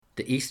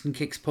The Eastern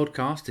Kicks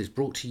podcast is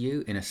brought to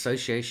you in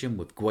association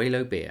with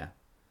Guelo Beer.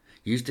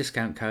 Use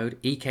discount code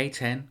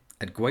EK10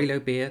 at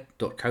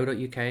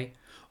guelobeer.co.uk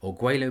or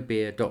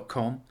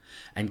guelobeer.com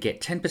and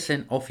get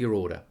 10% off your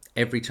order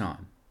every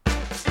time.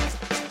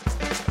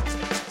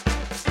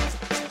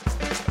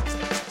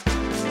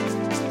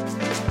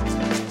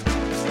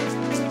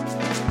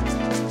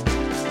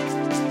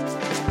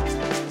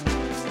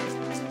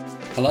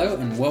 Hello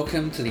and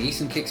welcome to the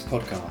Eastern Kicks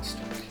podcast,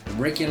 a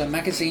regular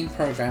magazine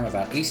programme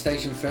about East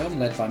Asian film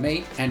led by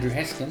me, Andrew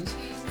Heskins,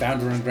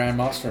 founder and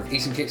grandmaster of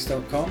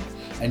EasternKicks.com,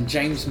 and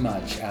James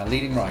Mudge, our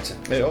leading writer.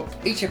 Hey-o.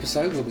 Each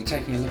episode we'll be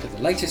taking a look at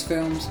the latest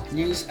films,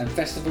 news and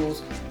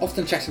festivals,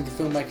 often chatting to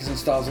filmmakers and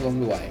stars along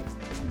the way.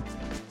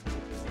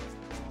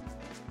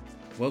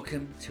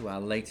 Welcome to our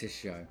latest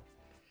show.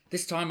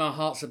 This time our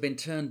hearts have been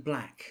turned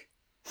black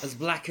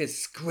as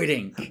squid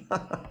ink,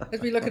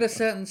 as we look at a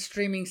certain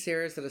streaming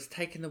series that has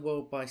taken the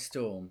world by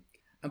storm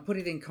and put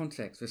it in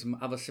context with some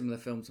other similar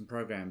films and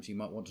programmes you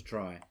might want to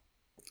try.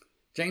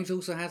 James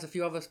also has a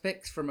few other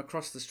picks from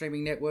across the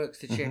streaming networks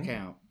to check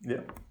out.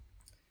 Yeah.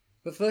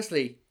 But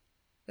firstly,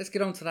 let's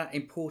get on to that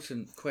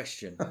important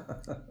question.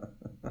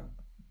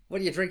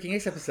 What are you drinking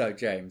this episode,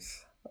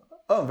 James?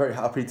 Oh, I'm very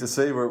happy to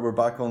say we're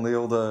back on the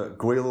old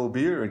Guelo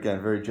beer again,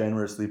 very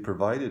generously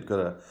provided. Got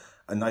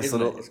a nice Isn't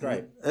little... it? It's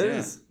great. It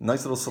is.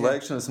 Nice little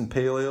selection of some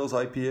pale ales,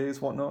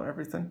 IPAs, whatnot,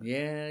 everything.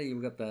 Yeah,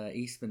 you've got the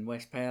East and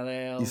West Pale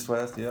Ale.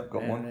 East-West, yeah,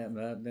 got one.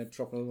 The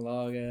Tropical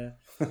Lager.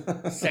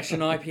 Session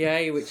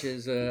IPA, which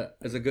is a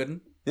good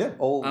one. Yeah,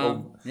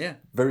 all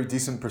very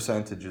decent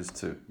percentages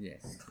too.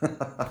 Yes.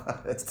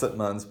 It's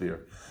Titman's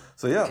beer.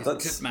 So yeah,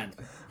 that's... Titman.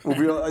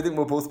 I think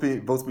we'll both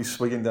be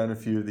swigging down a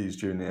few of these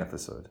during the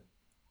episode.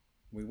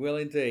 We will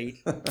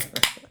indeed.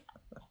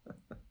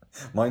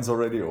 Mine's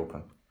already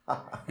open.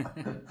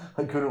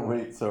 I couldn't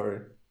wait, sorry.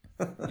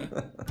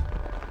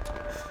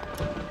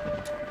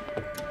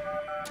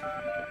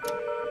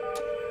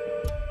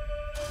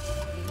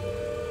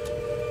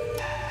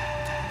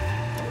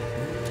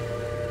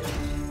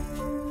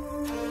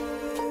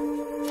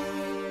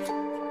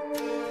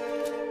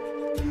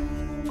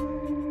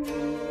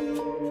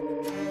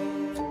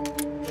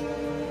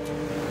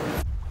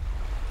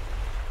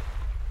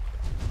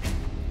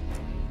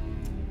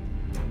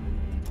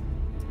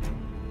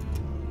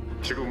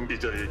 지금 이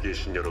자리에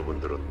계신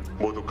여러분들은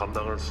모두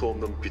감당할 수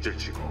없는 빚을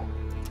지고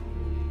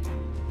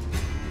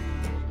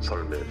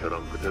삶의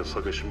벼랑 끝에 서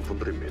계신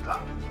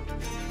분들입니다.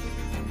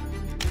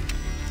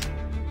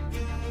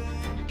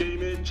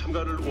 게임에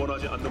참가를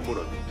원하지 않는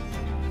분은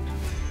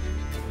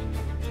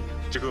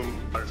지금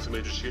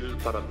말씀해 주시길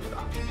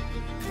바랍니다.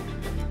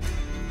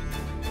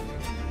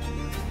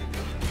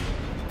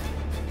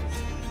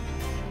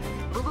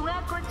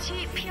 무궁화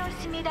꽃이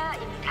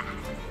피었습니다입니다.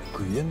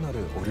 그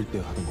옛날에 어릴 때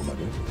하던 거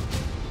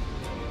말이야?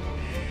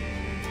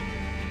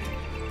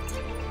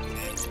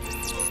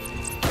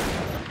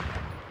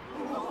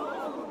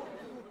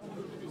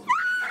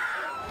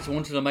 So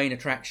on to the main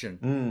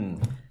attraction.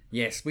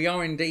 Yes, we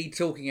are indeed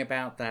talking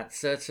about that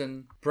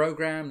certain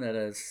programme that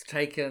has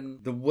taken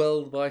the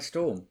world by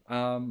storm.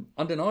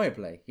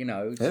 Undeniably,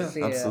 to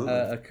see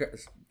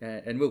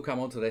and we'll come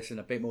on to this in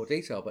a bit more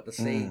detail, but to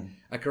see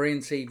a Korean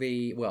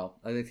TV,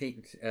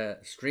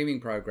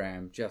 streaming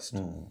programme just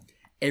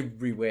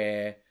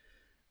everywhere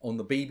on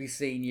the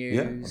BBC News.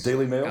 Yeah,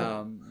 Daily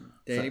Mail.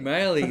 Daily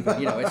Mail, even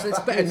it's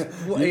better.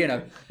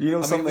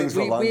 Something's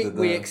landed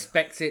there. We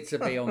expect it to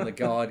be on the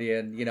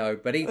Guardian,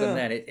 but even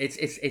then,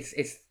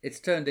 it's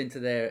turned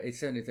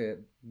into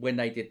when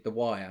they did The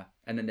Wire,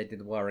 and then they did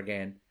The Wire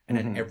again, and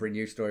then every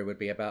news story would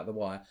be about The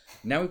Wire.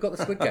 Now we've got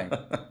the Squid Game.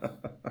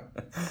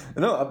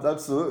 No,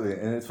 absolutely,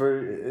 and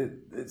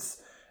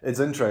it's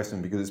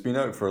interesting because it's been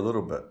out for a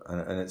little bit,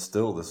 and it's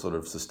still this sort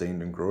of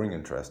sustained and growing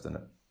interest in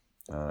it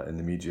in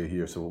the media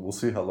here. So we'll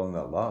see how long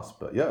that lasts.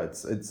 But yeah,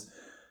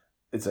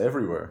 it's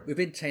everywhere.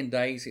 Within 10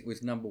 days, it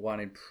was number one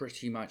in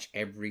pretty much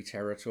every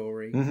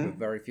territory, with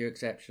very few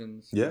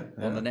exceptions.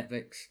 On the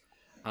Netflix.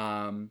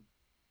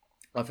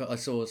 I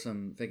saw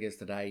some figures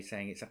today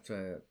saying it's up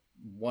to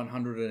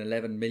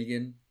 111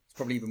 million. It's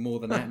probably even more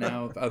than that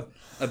now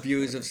of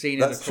viewers have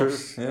seen it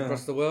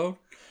across the world.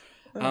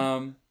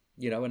 And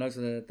those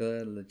are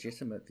the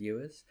legitimate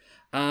viewers.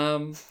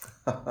 So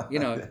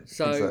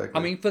exactly. I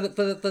mean,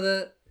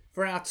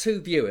 for our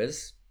two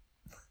viewers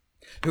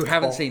who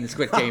haven't seen the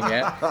Squid Game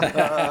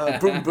yet.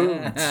 Boom,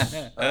 boom.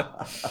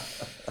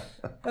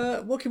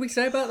 What can we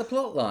say about the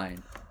plot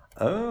line?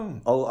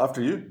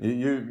 After you.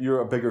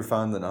 You're a bigger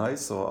fan than I,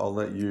 so I'll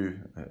let you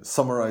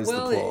summarise the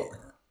plot.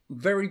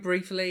 Very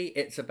briefly,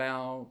 it's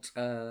about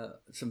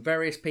some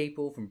various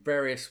people from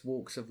various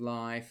walks of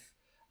life,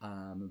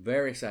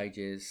 various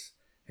ages,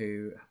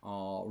 who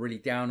are really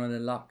down on their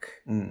luck.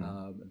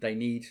 They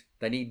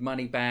need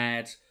money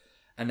bad,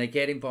 and they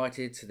get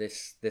invited to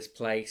this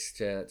place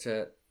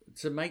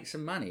to make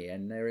some money,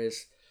 and there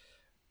is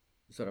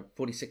sort of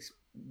 46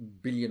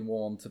 billion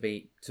won to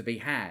be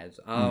had.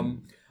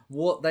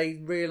 What they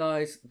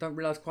don't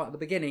realize quite at the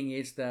beginning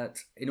is that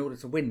in order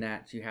to win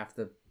that, you have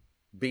to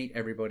beat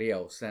everybody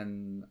else,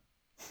 and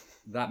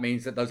that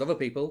means that those other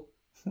people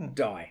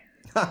die.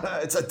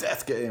 It's a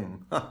death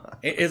game.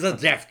 It is a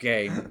death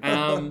game.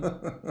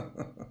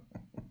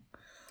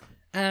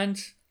 And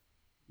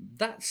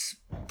that's,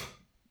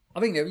 I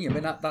think,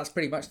 that's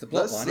pretty much the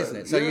plot line, isn't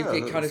it? So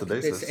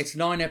it's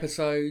 9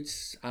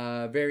 episodes,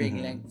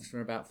 varying lengths from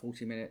about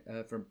 40 minutes,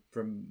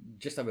 from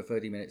just over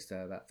 30 minutes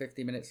to about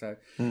 50 minutes. So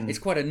it's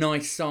quite a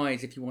nice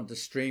size if you want to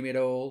stream it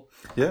all.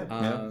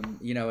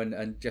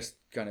 And just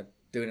kind of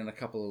do it in a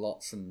couple of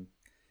lots, and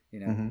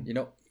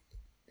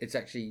it's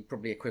actually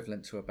probably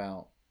equivalent to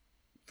about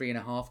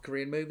 3.5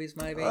 Korean movies,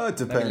 maybe. It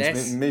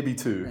depends. Maybe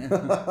 2.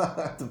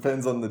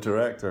 Depends on the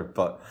director,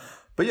 but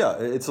yeah,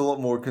 it's a lot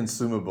more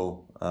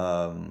consumable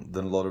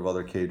than a lot of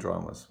other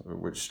K-dramas,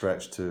 which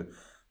stretch to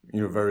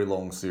very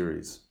long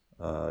series,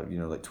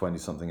 like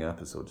 20-something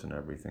episodes and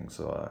everything.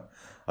 So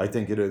I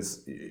think it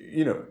is,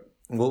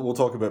 we'll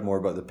talk a bit more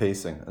about the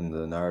pacing and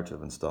the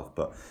narrative and stuff,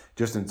 but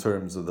just in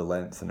terms of the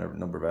length and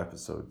number of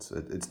episodes,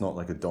 it's not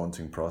like a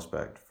daunting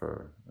prospect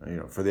for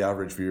the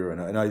average viewer.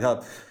 And I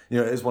have, it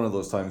is one of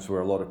those times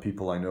where a lot of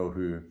people I know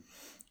who,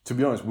 to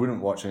be honest,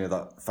 wouldn't watch any of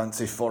that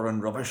fancy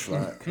foreign rubbish.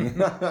 Like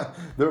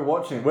they're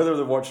watching, whether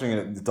they're watching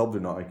it dubbed or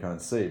not, I can't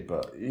say.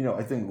 But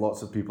I think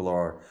lots of people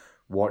are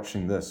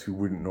watching this who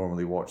wouldn't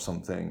normally watch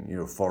something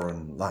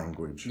foreign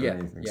language or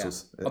anything. Yeah.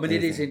 So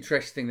it is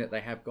interesting that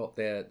they have got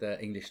their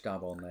English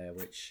dub on there,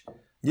 which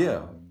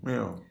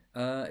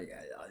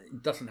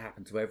doesn't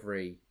happen to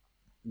every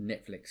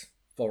Netflix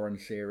foreign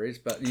series,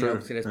 but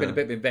obviously there's been a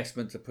bit of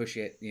investment to push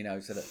it,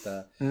 so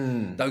that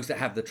those that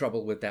have the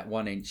trouble with that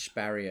 1-inch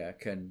barrier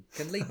can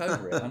leap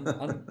over it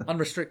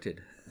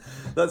unrestricted.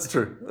 That's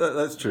true.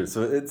 That's true.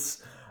 So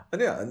it's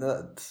and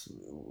that's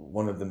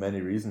one of the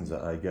many reasons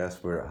that I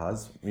guess where it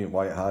has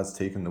why it has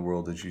taken the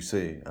world, as you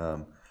say,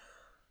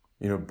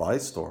 by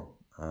storm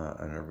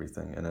and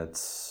everything. And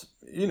it's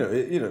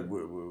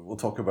we'll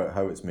talk about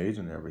how it's made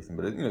and everything,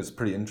 but it's a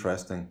pretty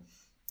interesting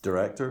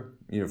director,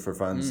 for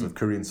fans of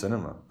Korean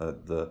cinema,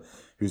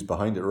 who's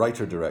behind it,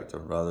 writer-director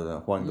rather than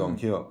Hwang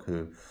Dong-hyuk,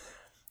 who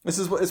it's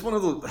one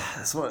of the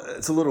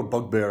it's a little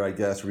bugbear, I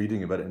guess,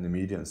 reading about it in the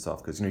media and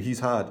stuff, because he's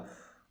had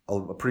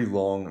a pretty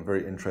long and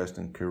very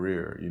interesting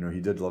career. He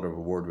did a lot of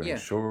award-winning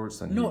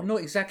shorts, and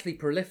not exactly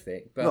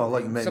prolific, but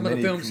some of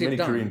the films he's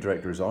done. Korean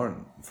directors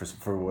aren't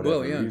for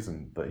whatever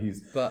reason, but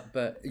he's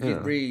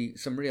really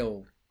some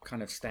real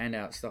kind of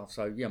standout stuff.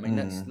 So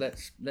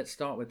let's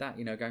start with that.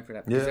 Going for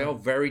that, because they are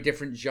very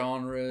different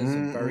genres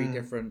and very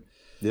different,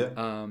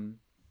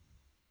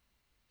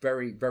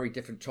 very very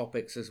different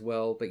topics as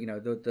well. But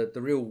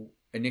the real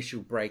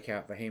initial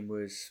breakout for him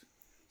was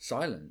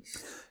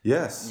Silence.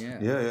 Yes.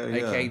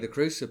 AKA The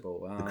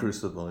Crucible. The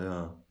Crucible,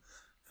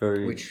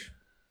 very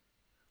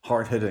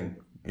hard hitting.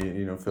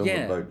 Film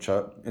about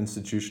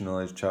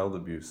institutionalized child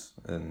abuse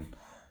in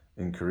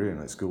Korea,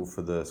 like schools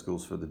for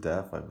the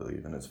deaf, I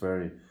believe, and it's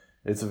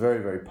a very,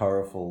 very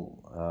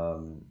powerful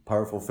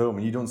film,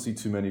 and you don't see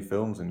too many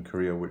films in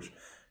Korea which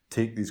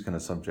take these kind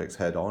of subjects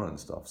head on and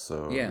stuff.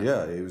 So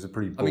it was a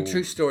pretty bold,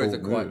 true stories are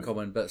quite move.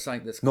 Common, but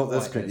something that's not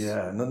this kind,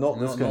 not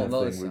this kind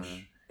of thing,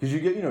 which because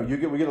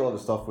we get a lot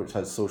of stuff which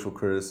has social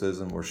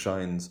criticism or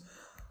shines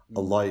a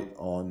light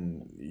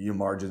on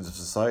margins of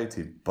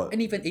society, but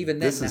and even then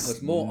that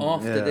was more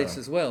after this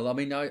as well. I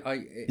think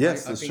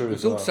it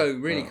was also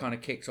really kind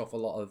of kicks off a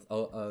lot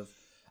of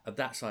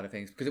that side of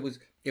things, because it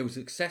was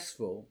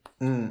successful,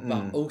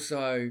 but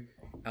also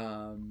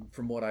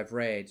from what I've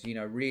read,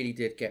 really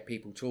did get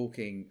people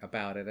talking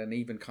about it, and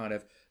even kind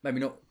of maybe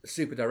not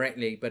super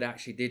directly, but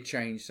actually did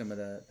change some of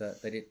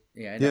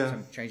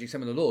changing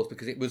some of the laws,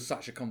 because it was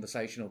such a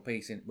conversational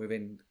piece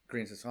within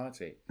Korean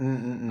society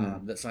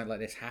that something like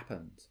this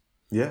happened.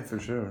 Yeah, for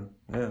sure.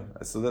 Yeah,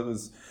 so that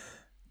was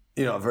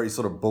a very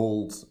sort of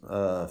bold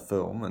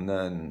film, and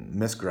then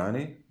Miss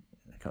Granny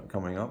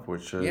coming up,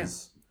 which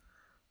is.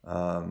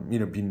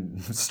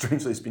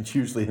 Strangely, it's been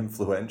hugely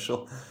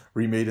influential,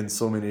 remade in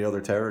so many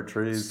other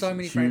territories, so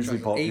many hugely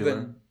popular,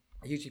 even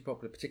hugely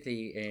popular,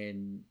 particularly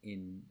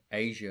in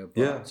Asia.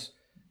 But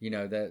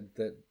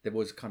there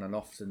was kind of an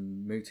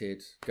often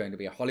mooted going to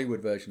be a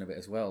Hollywood version of it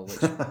as well, which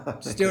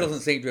still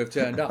doesn't seem to have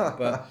turned up.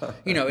 But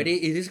it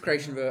is a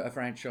creation of a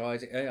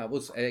franchise. It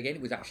was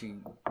actually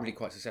really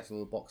quite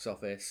successful at the box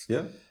office.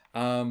 Yeah.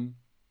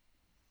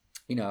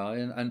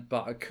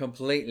 But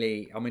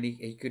completely,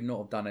 he could not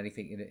have done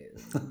anything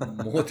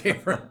more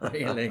different,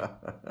 really.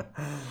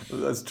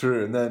 That's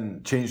true. And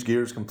then changed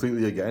gears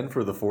completely again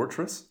for The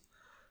Fortress.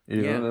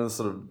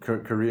 Sort of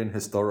Korean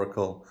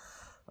historical,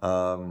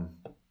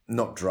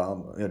 not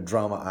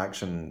drama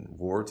action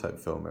war type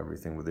film,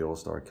 everything with the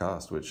all-star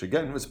cast, which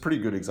again was a pretty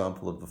good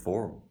example of the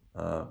form,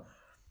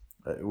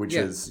 which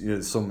is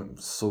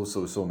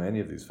so many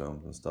of these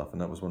films and stuff.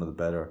 And that was one of the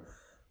better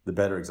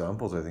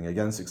examples, I think.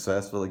 Again,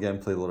 successful. Again,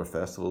 played a lot of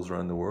festivals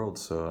around the world.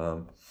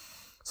 So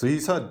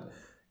he's had,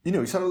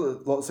 he's had a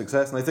lot of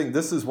success. And I think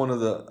this is one of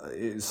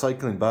the,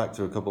 cycling back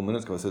to a couple of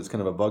minutes ago, so it's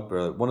kind of a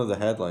bugbear. One of the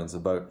headlines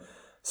about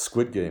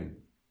Squid Game,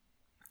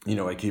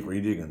 I keep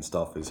reading and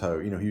stuff, is how,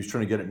 he was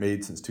trying to get it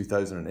made since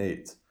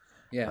 2008.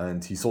 Yeah.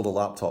 And he sold a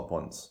laptop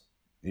once.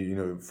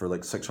 for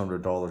like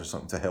 $600 or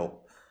something to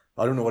help.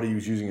 I don't know what he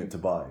was using it to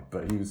buy,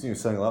 but he was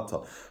selling a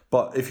laptop.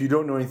 But if you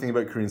don't know anything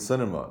about Korean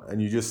cinema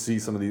and you just see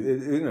some of these,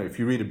 if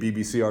you read a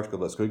BBC article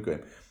about Squid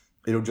Game,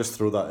 it'll just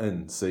throw that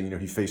in, saying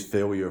he faced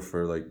failure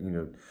for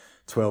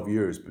 12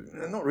 years,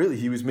 but not really.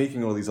 He was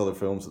making all these other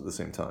films at the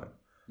same time.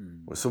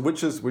 So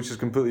which is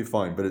completely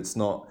fine, but it's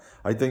not.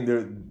 I think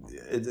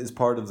it's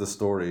part of the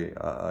story,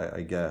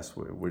 I guess.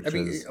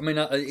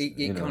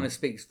 It kind of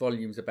speaks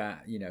volumes about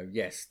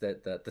yes,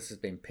 that this has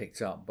been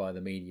picked up by the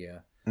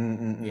media,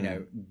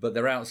 but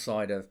they're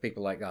outside of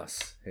people like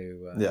us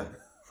who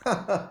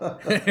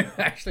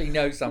actually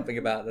know something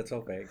about the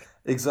topic.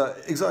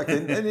 Exactly,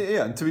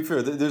 and to be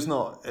fair, there's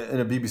not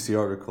in a BBC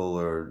article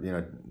or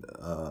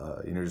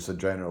just a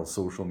general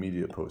social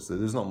media post.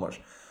 There's not much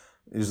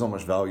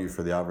value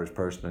for the average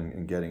person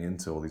in getting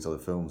into all these other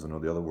films and all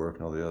the other work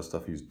and all the other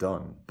stuff he's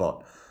done.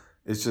 But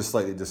it's just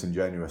slightly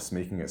disingenuous,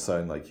 making it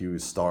sound like he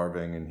was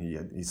starving and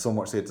he so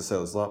much he had to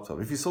sell his laptop.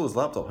 If he sold his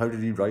laptop, how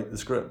did he write the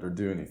script or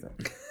do anything?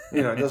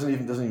 It doesn't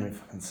even make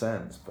fucking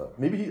sense. But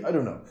maybe I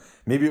don't know.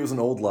 Maybe it was an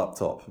old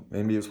laptop.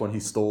 Maybe it was one he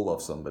stole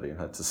off somebody and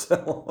had to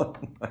sell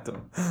on.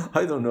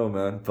 I don't know,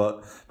 man.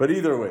 But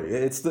either way,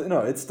 it's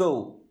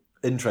still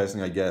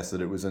interesting, I guess,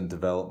 that it was in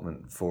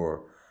development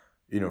for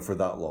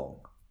that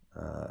long.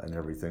 And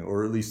everything,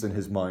 or at least in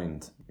his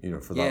mind,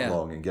 for that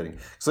long and getting.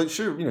 So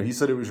sure, he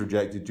said it was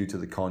rejected due to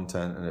the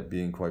content and it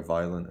being quite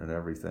violent and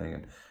everything,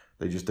 and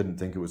they just didn't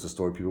think it was a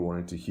story people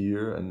wanted to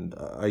hear. And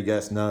I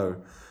guess now,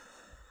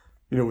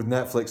 with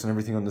Netflix and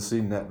everything on the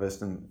scene,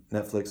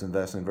 Netflix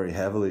investing very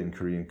heavily in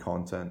Korean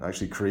content,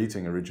 actually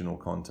creating original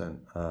content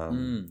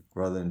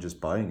rather than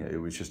just buying it. It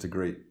was just a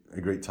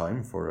great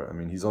time for it. I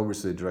mean, he's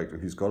obviously a director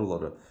who's got a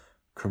lot of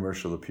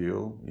commercial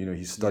appeal.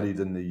 He studied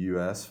in the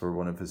US for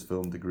one of his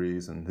film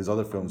degrees, and his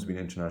other films have been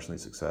internationally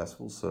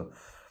successful. So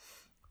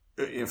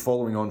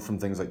following on from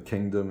things like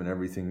Kingdom and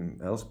everything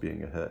else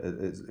being a hit,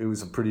 it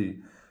was a pretty,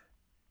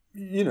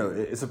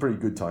 it's a pretty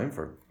good time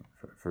for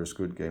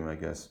Squid Game, I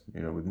guess.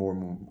 With more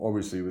and more,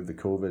 obviously with the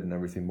COVID and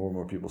everything, more and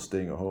more people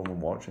staying at home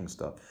and watching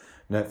stuff.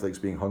 Netflix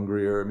being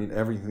hungrier. I mean,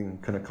 everything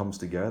kind of comes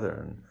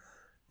together, and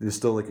there's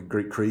still like a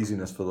great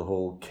craziness for the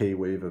whole K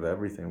wave of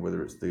everything,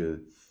 whether it's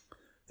the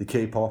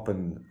K-pop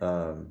and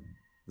the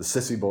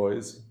sissy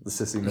boys, the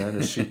sissy men,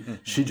 as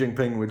Xi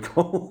Jinping would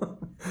call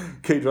them,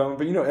 K-drama.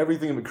 But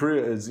everything in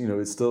Korea is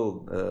it's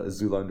still,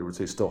 as Zoolander would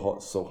say, still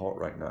hot, so hot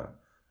right now,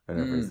 and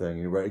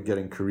everything. Right,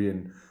 getting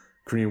Korean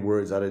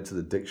words added to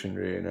the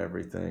dictionary and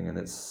everything, and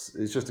it's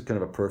just a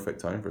kind of a perfect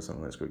time for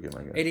something like Squid Game,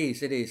 I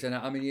guess. It is, and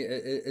I mean,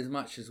 as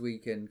much as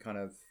we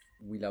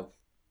love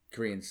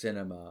Korean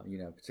cinema,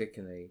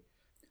 particularly.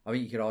 I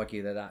mean, you could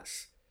argue that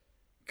that's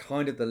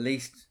kind of the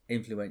least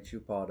influential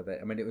part of it.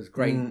 I mean, it was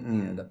great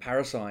that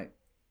Parasite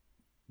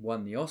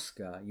won the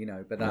Oscar,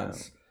 but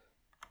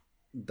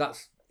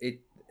that's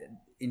it.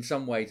 In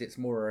some ways, it's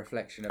more a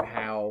reflection of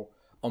how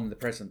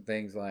omnipresent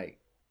things like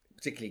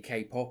particularly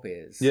K-pop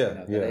is.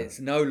 That it's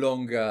no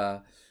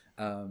longer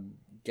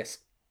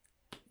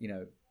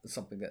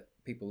something that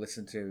people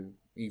listen to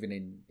even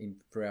in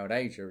throughout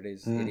Asia. It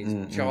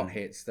is chart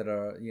hits that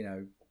are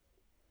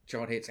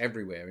chart hits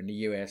everywhere in the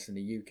US and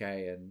the UK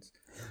and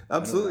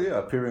absolutely,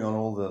 appearing on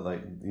all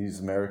the these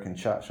American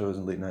chat shows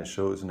and late night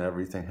shows and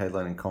everything,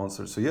 headlining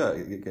concerts. So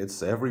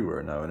it's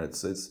everywhere now, and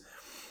it's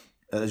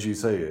as you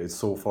say, it's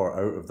so far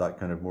out of that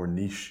kind of more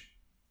niche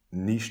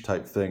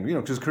type thing.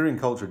 Because Korean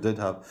culture did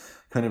have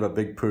kind of a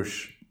big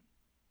push,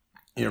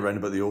 around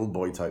about the old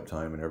boy type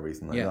time and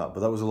everything like that. But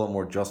that was a lot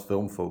more just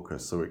film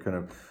focused. So it kind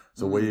of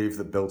a wave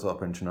that built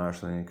up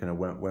internationally and kind of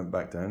went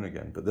back down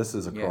again. But this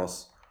is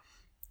across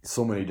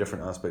so many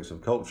different aspects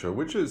of culture,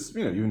 which is,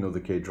 even though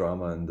the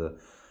K-drama and the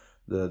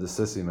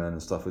sissy man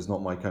and stuff is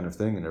not my kind of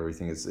thing and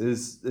everything,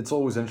 it's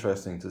always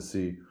interesting to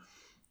see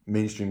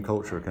mainstream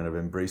culture kind of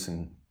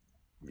embracing,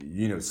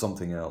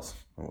 something else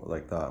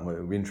like that. And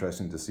it'll be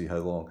interesting to see how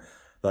long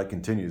that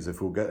continues,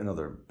 if we'll get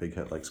another big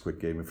hit like Squid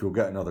Game, if we'll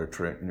get another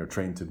Train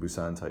to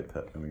Busan type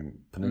hit. I mean,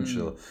 Train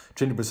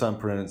to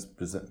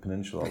Busan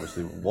Peninsula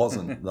obviously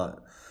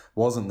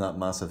wasn't that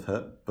massive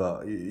hit,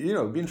 but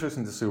it'd be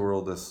interesting to see where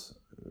all this,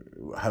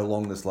 how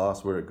long this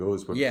lasts, where it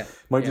goes. But it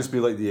might just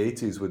be like the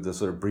 80s with the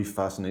sort of brief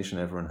fascination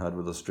everyone had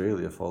with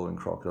Australia following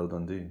Crocodile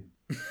Dundee.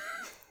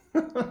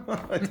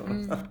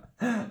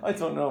 I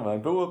don't know,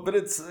 man. But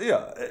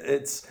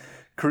it's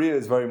Korea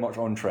is very much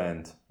on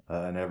trend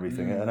and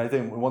everything. And I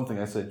think one thing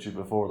I said to you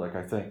before,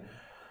 I think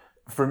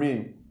for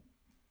me,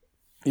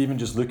 even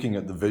just looking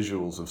at the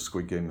visuals of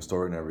Squid Game, the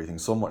story and everything,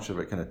 so much of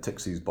it kind of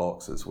ticks these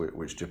boxes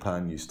which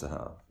Japan used to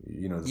have.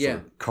 The sort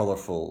of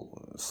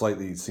colourful,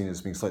 slightly seen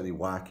as being slightly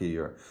wacky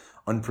or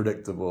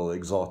unpredictable,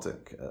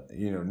 exotic,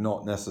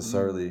 not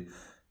necessarily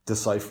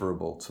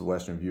decipherable to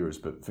Western viewers,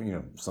 but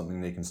something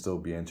they can still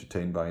be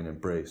entertained by and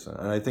embrace.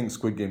 And I think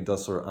Squid Game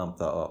does sort of amp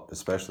that up,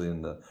 especially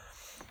in the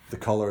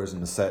colours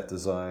and the set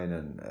design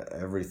and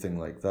everything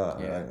like that.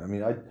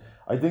 Yeah.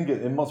 I think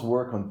it must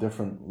work on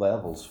different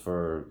levels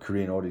for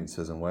Korean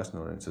audiences and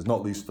Western audiences,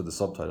 not least for the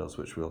subtitles,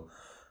 which we'll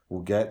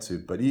we'll get to.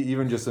 But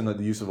even just in the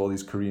use of all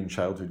these Korean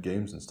childhood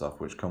games and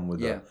stuff, which come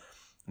with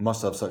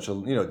must have such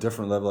a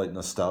different level like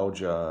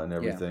nostalgia and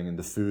everything, and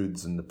the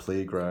foods and the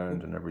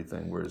playground and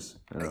everything. Whereas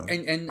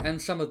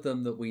and some of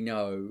them that we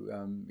know,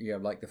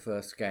 like the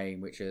first game,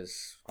 which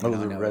is the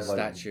red light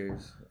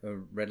statues,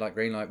 red light,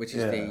 green light, which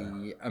is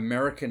the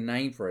American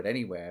name for it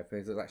anywhere,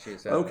 because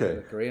it's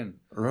a Korean.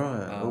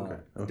 Right. Okay.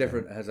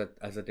 Different has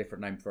a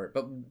different name for it,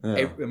 but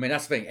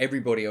that's the thing.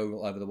 Everybody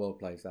all over the world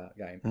plays that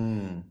game,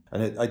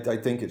 and I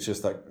think it's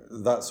just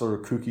that sort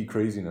of kooky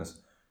craziness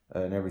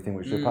and everything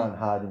which Japan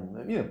had,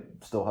 and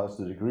still has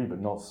to a degree,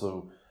 but not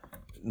so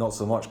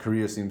much.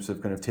 Korea seems to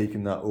have kind of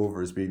taken that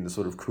over as being the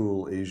sort of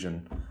cool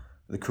Asian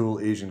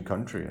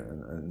country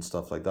and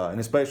stuff like that.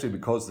 And especially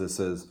because this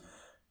is,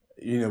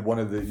 one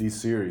of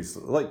these series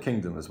like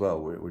Kingdom as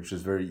well, which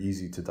is very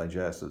easy to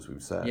digest, as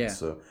we've said. Yeah.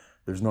 So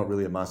there's not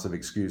really a massive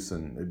excuse.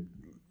 And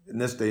in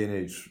this day and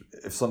age,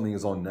 if something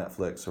is on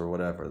Netflix or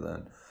whatever,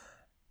 then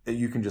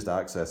you can just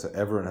access it.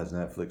 Everyone has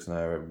Netflix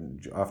now.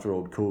 After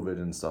old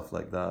COVID and stuff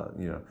like that,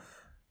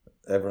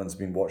 everyone's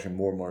been watching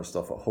more and more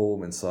stuff at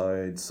home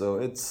inside. So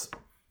it's,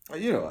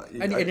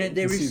 and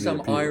there is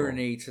some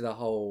irony to the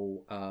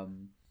whole,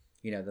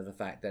 the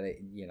fact that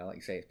it, like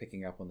you say, it's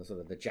picking up on the sort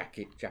of the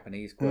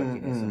Japanese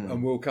quirkiness,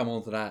 and we'll come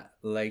on to that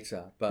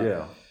later.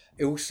 But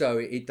also,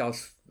 it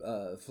does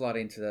flood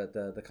into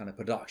the kind of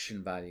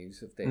production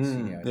values of this.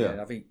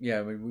 I think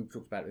we've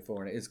talked about it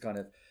before, and it is kind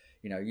of.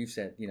 You've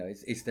said,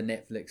 it's the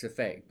Netflix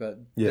effect, but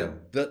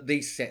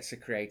these sets are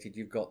created.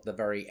 You've got the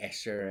very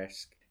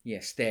Escher-esque,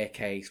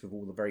 staircase with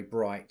all the very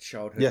bright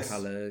childhood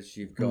colours.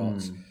 You've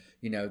got,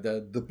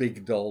 the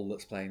big doll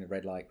that's playing the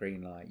red light,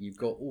 green light. You've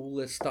got all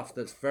this stuff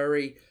that's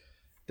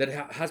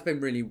has been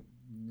really,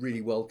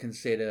 really well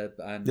considered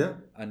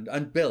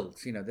and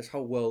built. This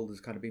whole world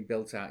has kind of been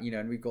built out.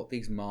 And we've got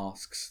these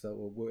masks that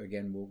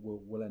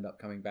we'll end up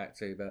coming back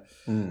to, but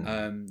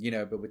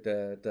but with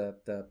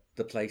the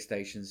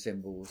PlayStation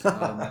symbols.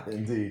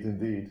 Indeed.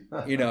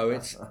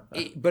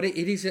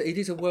 It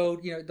is a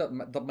world.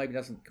 That maybe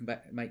doesn't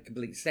make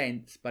complete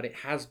sense, but it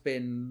has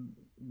been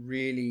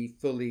really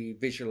fully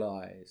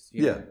visualized.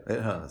 It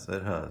has,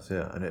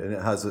 and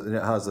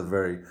it has a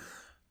very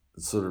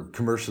sort of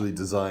commercially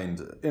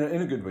designed in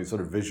a good way, sort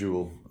of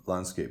visual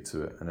landscape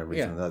to it and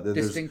everything.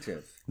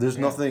 Distinctive. There's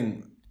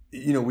nothing,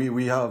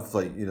 we have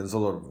there's a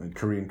lot of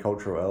Korean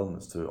cultural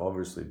elements to it,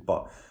 obviously,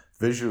 but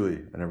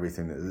visually and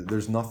everything,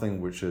 there's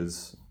nothing which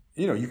is,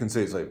 you can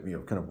say it's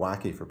kind of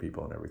wacky for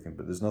people and everything,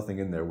 but there's nothing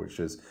in there which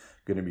is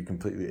going to be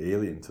completely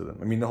alien to them.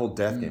 I mean, the whole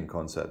death game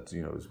concept,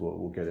 is what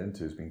we'll get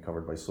into, is being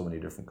covered by so many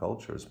different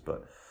cultures,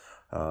 but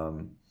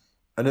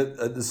and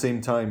at the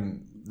same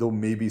time, though,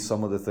 maybe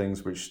some of the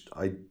things which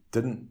I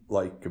didn't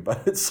like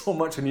about it so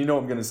much, and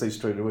I'm going to say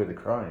straight away, the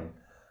crying,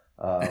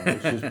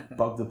 which just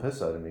bugged the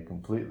piss out of me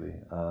completely.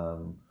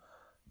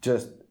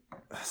 Just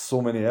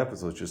so many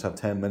episodes just have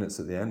 10 minutes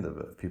at the end of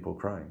it of people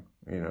crying,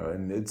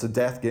 and it's a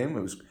death game.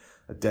 It was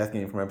a death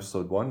game from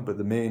episode 1, but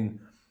the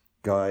main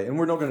guy, and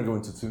we're not going to go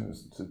into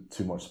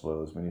too much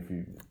spoilers. I mean, if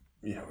you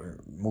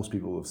most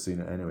people have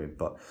seen it anyway,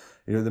 but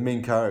the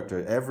main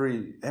character,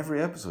 every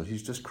episode,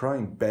 he's just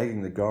crying,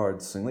 begging the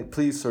guards, saying like,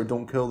 "Please, sir,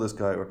 don't kill this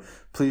guy," or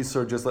 "Please,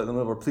 sir, just let them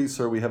live," or "Please,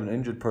 sir, we have an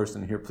injured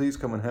person here, please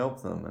come and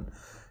help them."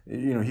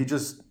 And he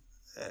just,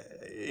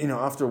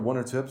 after 1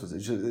 or 2 episodes,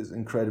 it's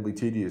incredibly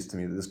tedious to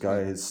me that this guy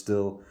is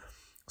still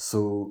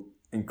so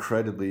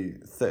incredibly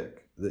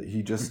thick that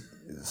he just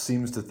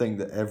seems to think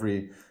that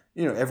every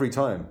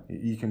time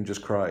he can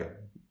just cry.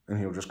 And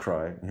he'll just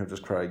cry, and he'll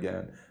just cry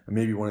again. And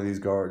maybe one of these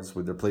guards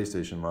with their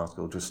PlayStation mask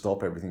will just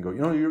stop everything and go,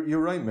 you're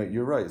right, mate,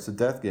 you're right. It's a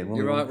death game.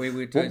 You're right,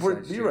 we're doing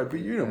you're right, but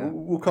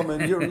we'll come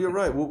in. You're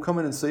right, we'll come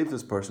in and save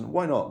this person.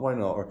 Why not?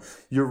 Or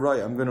you're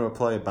right, I'm going to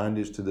apply a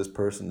bandage to this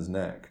person's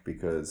neck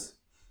because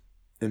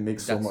it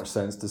makes so much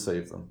sense to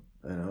save them.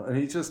 And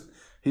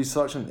he's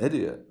such an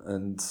idiot.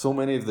 And so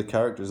many of the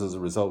characters, as a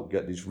result,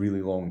 get these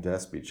really long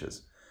death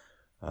speeches.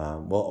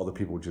 While other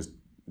people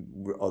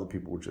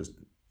will just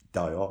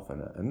die off in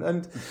it,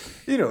 and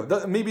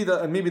maybe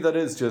that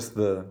is just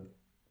the,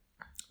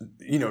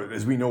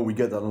 as we know, we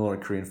get that in a lot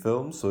of Korean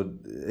films, so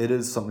it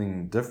is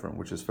something different,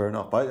 which is fair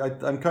enough.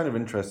 But I'm kind of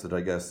interested,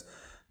 I guess.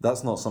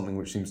 That's not something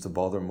which seems to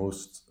bother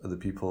most of the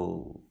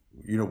people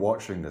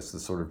watching this, the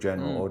sort of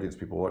general audience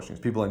people watching this.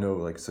 People I know,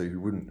 like say, who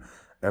wouldn't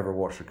ever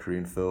watch a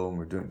Korean film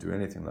or don't do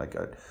anything like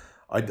that.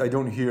 I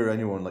don't hear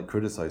anyone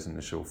criticizing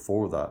the show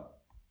for that.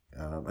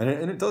 And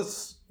it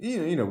does,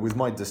 with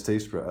my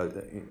distaste for it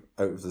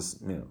out of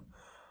this,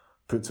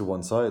 put to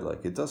one side,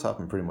 it does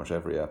happen pretty much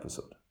every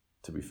episode,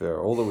 to be fair,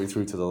 all the way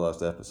through to the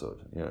last episode.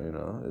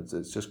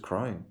 It's just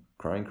crying.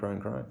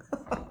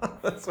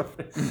 That's right.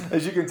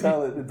 As you can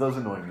tell, it does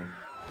annoy me.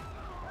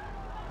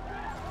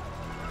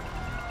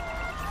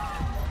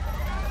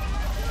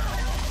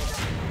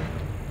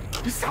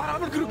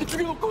 사람을 그렇게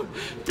죽여놓고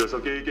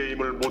 6개의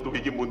게임을 모두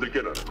이긴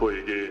분들께는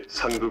그에게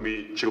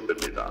상금이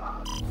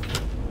지급됩니다.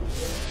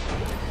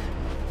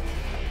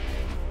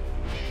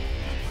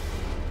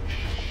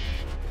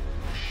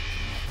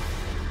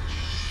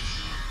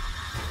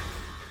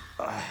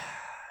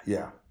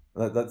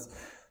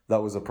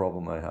 that was a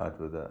problem I had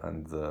with it,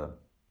 and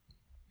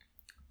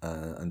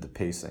the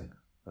pacing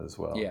as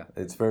well. Yeah,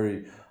 it's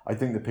very. I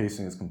think the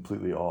pacing is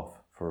completely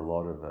off for a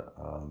lot of it.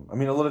 I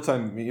mean, a lot of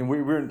time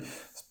we're in,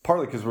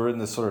 partly because we're in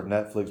this sort of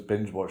Netflix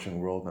binge watching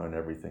world now and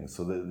everything.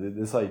 So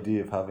this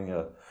idea of having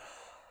a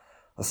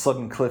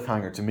sudden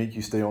cliffhanger to make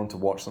you stay on to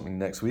watch something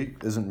next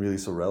week isn't really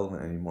so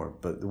relevant anymore.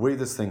 But the way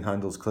this thing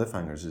handles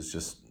cliffhangers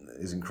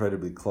is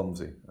incredibly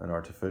clumsy and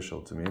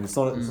artificial to me. And it's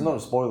not a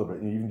spoiler, but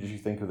even if you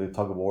think of the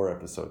tug of war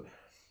episode,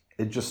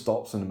 it just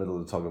stops in the middle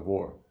of the tug of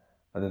war.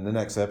 And then the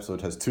next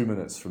episode has 2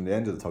 minutes from the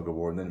end of the tug of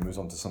war, and then it moves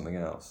on to something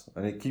else.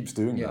 And it keeps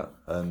doing that.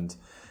 And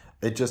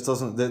it just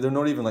doesn't, they're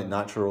not even like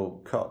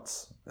natural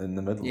cuts in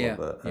the middle of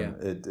it.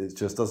 And it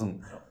just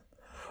doesn't,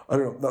 I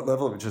don't know, that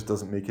level of it just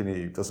doesn't make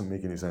any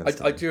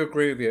sense. I do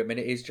agree with you. I mean,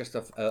 it is just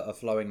a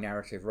flowing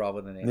narrative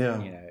rather than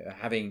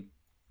having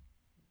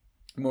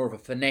more of a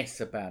finesse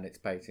about its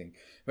pacing.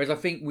 Whereas I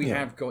think we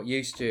have got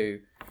used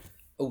to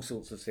all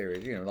sorts of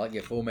series, like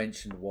your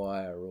aforementioned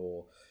Wire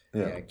or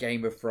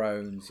Game of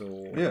Thrones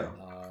or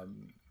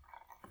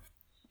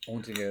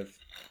Haunting of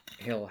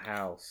Hill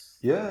House.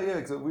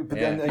 Exactly.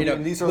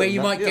 But these are where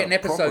you might get an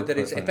episode that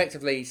is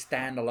effectively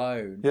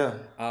standalone.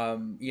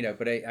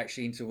 But it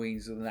actually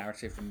interweaves with the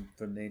narrative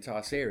from the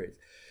entire series.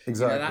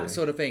 Exactly. That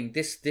sort of thing.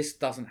 This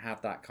doesn't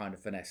have that kind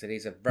of finesse. It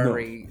is a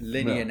very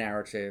linear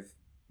narrative.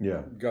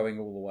 Going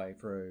all the way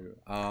through.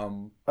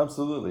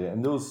 Absolutely,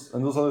 and those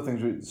other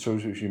things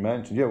shows which you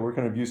mentioned. We're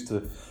kind of used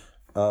to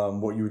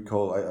what you would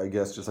call, I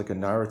guess, just like a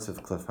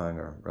narrative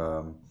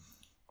cliffhanger,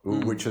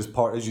 which is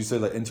part, as you say,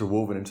 like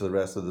interwoven into the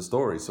rest of the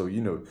story. So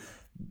you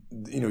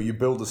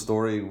build a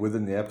story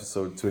within the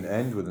episode to an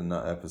end within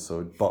that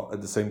episode, but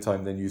at the same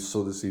time, then you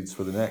sow the seeds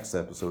for the next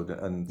episode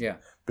and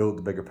build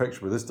the bigger picture.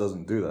 But this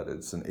doesn't do that.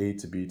 It's an A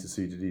to B to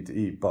C to D to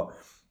E, but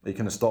it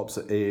kind of stops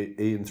at A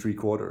and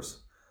 3/4.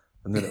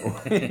 And then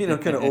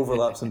it kind of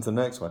overlaps into the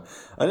next one,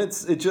 and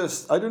it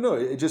just, I don't know,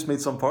 it just made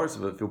some parts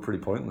of it feel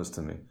pretty pointless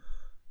to me.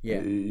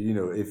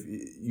 If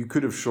you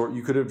could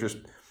have just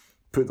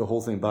put the whole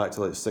thing back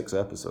to like 6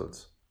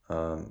 episodes,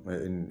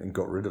 and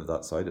got rid of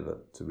that side of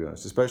it. To be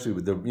honest, especially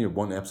with the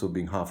one episode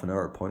being half an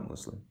hour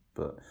pointlessly.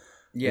 But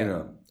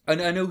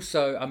and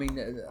also, I mean,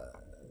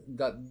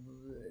 that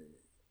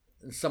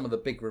some of the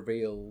big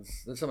reveals,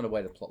 some of the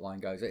way the plot line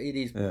goes, it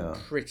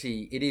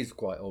is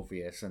quite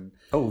obvious, and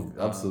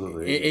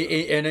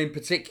absolutely, and in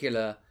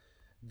particular,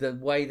 the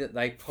way that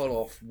they pull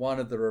off one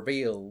of the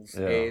reveals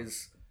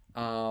is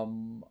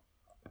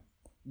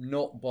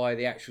not by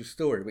the actual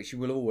story, which you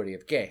will already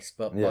have guessed,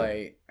 but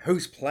by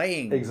who's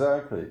playing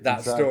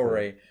that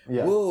story.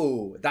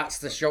 Whoa, that's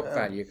the shock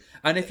value.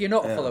 And if you're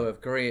not a follower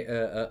of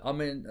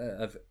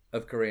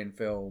of Korean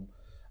film,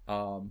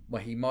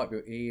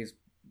 he is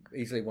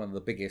easily one of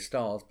the biggest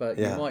stars, but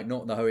you might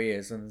not know who he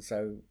is, and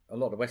so a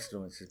lot of Western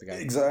audiences began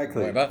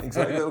exactly.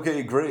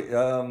 Okay, great.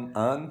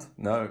 And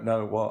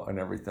now what and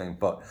everything,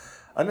 but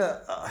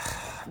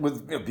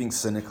with being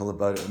cynical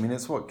about it, I mean,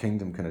 it's what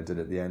Kingdom kind of did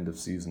at the end of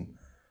season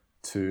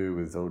 2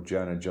 with old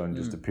Jana Jun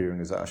just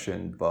appearing as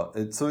Ashin, but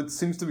it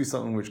seems to be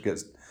something which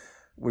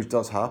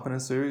does happen in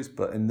series,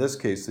 but in this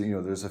case,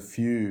 there's a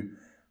few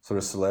sort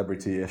of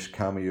celebrity-ish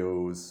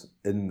cameos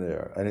in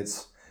there, and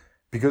it's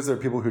because there are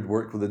people who'd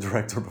worked with the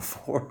director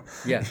before.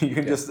 You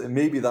can just,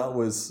 maybe that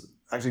was,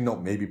 actually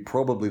not maybe,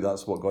 probably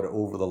that's what got it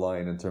over the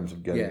line in terms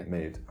of getting it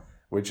made,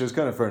 which is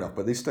kind of fair enough,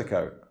 but they stick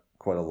out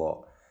quite a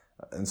lot.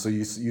 And so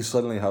you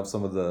suddenly have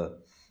some of the,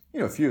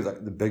 a few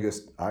of the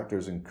biggest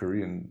actors in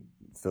Korean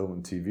film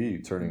and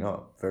TV turning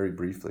up very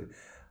briefly.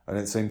 And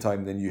at the same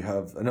time, then you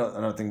have,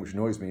 another thing which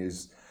annoys me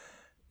is,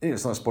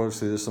 it's not a spoiler to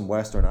say there's some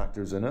Western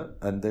actors in it,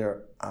 and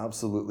they're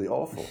absolutely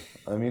awful.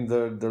 I mean,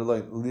 they're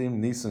like Liam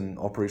Neeson,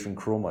 Operation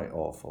Chromite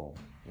awful.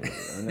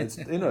 And it's,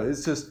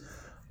 it's just,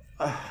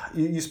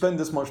 you spend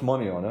this much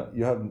money on it.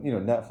 You have,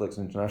 Netflix,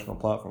 an international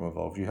platform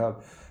involved. You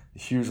have a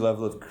huge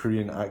level of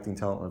Korean acting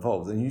talent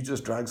involved, and you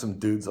just drag some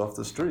dudes off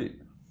the street.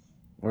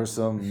 Or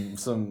some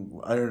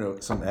I don't know,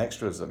 some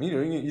extras. I mean,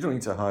 you don't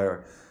need to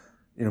hire,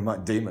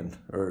 Matt Damon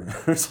or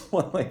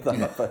someone like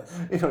that. But,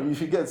 you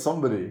should get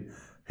somebody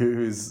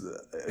who's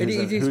it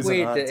is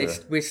weird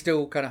that we're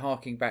still kind of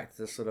harking back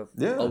to the sort of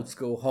old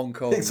school Hong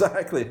Kong,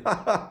 exactly,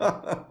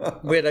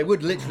 where they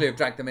would literally have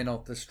dragged them in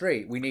off the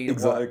street. We need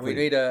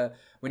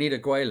a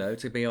Guelo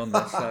to be on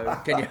this.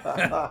 So can you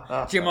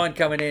do you mind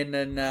coming in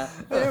and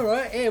all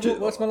right? Here,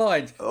 what's my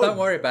lines? Don't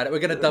worry about it. We're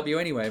going to dub you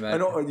anyway, man. I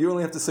know you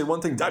only have to say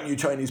one thing. Damn you,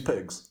 Chinese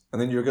pigs,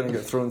 and then you're going to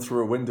get thrown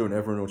through a window and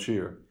everyone will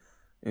cheer.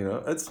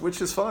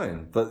 Which is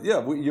fine. But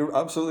you're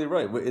absolutely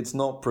right. It's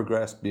not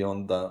progressed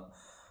beyond that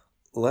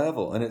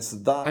level, and it's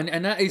that,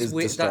 and that is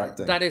weird.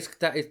 Distracting. That is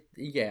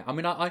I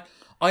mean,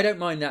 I don't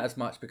mind that as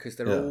much because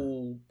they're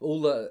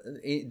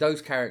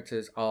those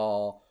characters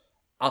are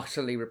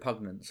utterly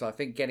repugnant. So I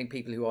think getting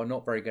people who are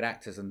not very good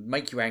actors and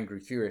make you angry,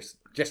 furious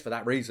just for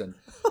that reason,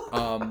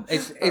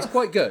 it's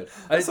quite good.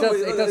 It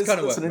does kind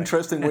of work. It's an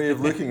interesting way of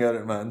looking at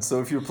it, man.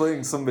 So if you're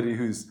playing somebody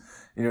who's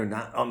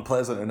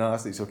unpleasant and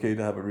nasty, it's okay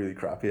to have a really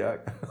crappy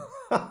act.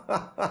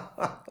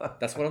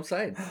 That's what I'm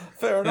saying.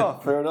 Fair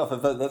enough.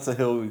 If that's a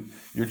hill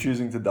you're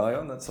choosing to die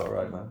on, that's all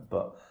right, man.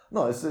 But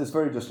no, it's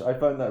very I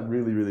found that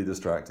really, really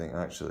distracting,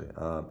 actually.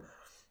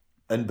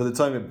 And by the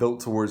time it built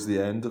towards the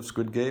end of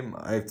Squid Game,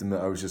 I have to admit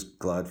I was just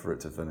glad for it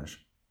to finish.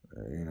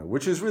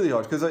 Which is really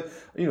hard because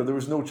there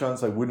was no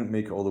chance I wouldn't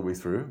make it all the way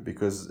through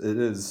because it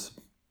is.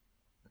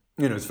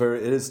 It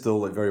is still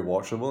like very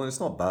watchable and it's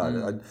not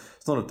bad.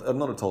 I'm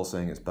not at all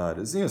saying it's bad.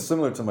 It's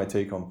similar to my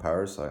take on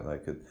Parasite.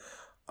 Like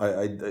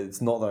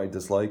it's not that I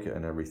dislike it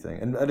and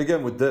everything. And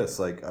again with this,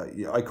 like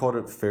I caught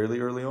it fairly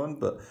early on,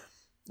 but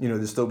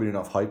there's still been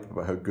enough hype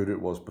about how good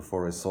it was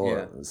before I saw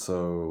it.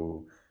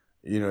 So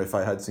if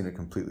I had seen it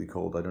completely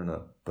cold, I don't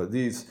know. But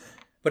these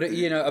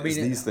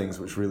things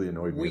which really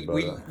annoyed me about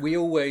it. We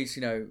always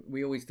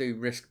do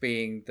risk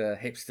being the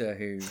hipster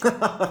who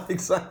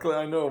exactly.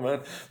 I know,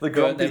 man. The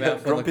grumpy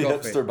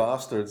hipster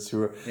bastards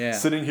who are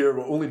sitting here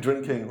only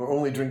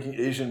drinking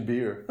Asian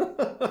beer.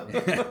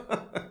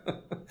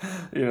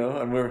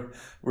 And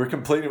we're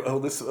complaining.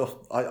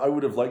 I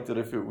would have liked it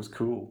if it was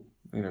cool.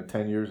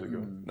 10 years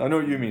ago. I know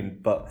what you mean,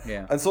 but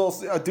and so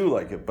I do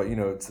like it, but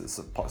it's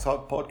a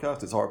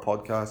podcast, it's our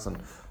podcast,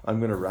 and I'm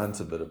going to rant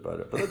a bit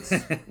about it, but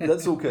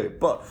that's okay.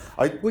 But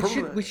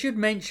we should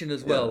mention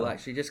as well,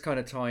 actually, just kind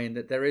of tie in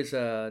that there is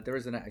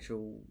an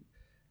actual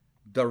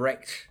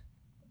direct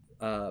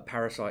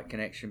Parasite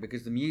connection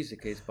because the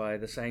music is by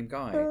the same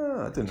guy,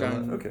 I didn't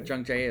know that. Okay.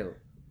 Jung Jae-il.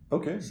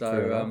 Okay.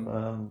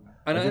 So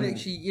and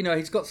actually,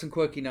 he's got some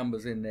quirky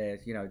numbers in there,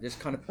 just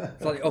kind of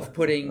slightly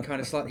off-putting,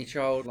 kind of slightly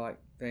childlike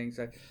things.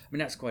 So, I mean,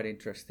 that's quite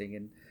interesting.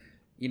 And,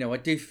 I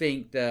do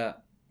think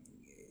that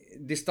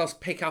this does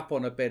pick up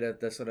on a bit of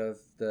the sort of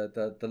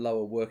the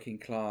lower working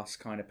class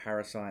kind of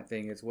Parasite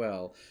thing as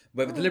well.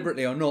 Whether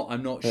deliberately or not,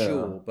 I'm not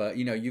sure. But,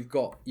 you've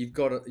got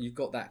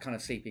that kind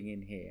of seeping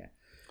in here.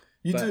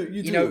 You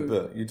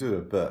do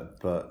a bit,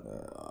 but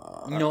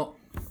not.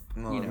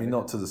 No,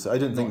 not to the. I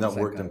didn't think that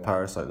worked in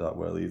Parasite that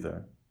well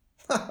either.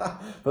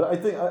 But I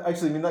think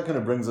that kind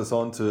of brings us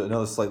on to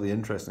another slightly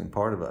interesting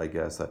part of it, I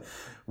guess.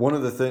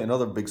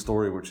 Another big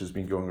story which has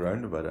been going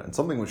around about it, and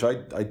something which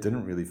I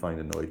didn't really find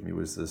annoyed me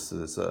was this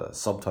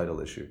subtitle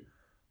issue,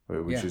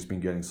 which has been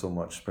getting so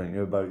much spring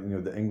about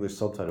the English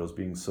subtitles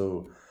being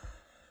so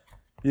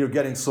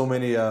getting so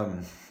many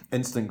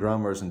instant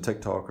grammars and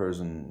TikTokers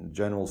and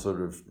general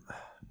sort of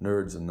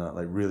nerds and that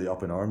like really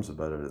up in arms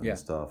about it and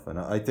stuff, and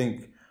I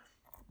think.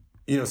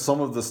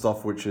 Some of the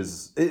stuff which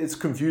is... It's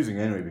confusing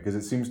anyway, because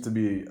it seems to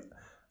be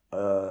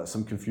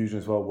some confusion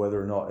as well,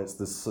 whether or not it's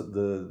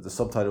the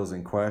subtitles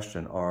in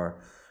question are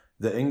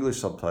the English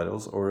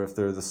subtitles, or if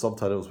they're the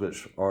subtitles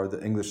which are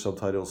the English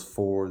subtitles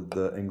for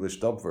the English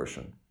dub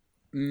version.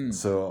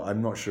 So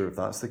I'm not sure if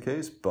that's the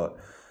case, but...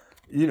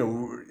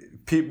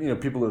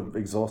 people have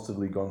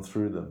exhaustively gone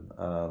through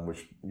them,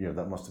 which,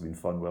 that must have been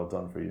fun. Well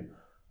done for you.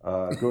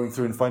 Going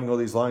through and finding all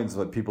these lines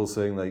about people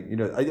saying like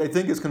I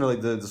think it's kind of like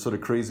the sort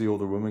of crazy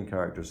older woman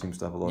character seems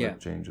to have a lot of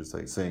changes,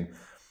 like saying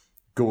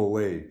go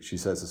away, she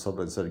says the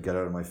subtitle instead of get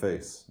out of my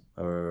face,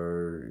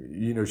 or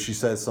she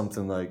says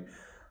something like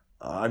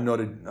I'm not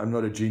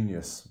a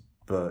genius,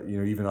 but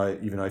even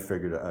I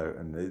figured it out,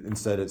 and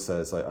instead it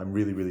says like I'm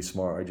really, really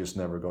smart, I just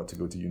never got to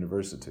go to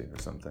university or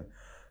something.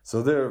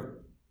 So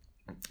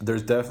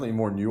there's definitely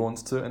more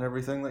nuance to it and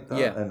everything like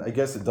that, and I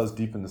guess it does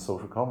deepen the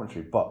social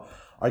commentary, but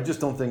I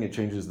just don't think it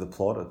changes the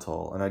plot at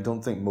all. And I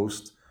don't think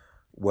most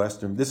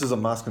Western... This is a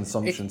mass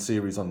consumption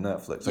series on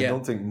Netflix. I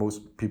don't think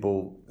most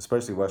people,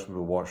 especially Western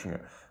people watching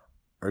it,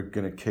 are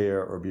going to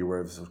care or be aware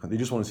of this. They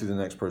just want to see the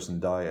next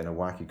person die in a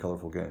wacky,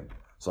 colourful game.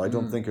 So I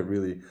don't think it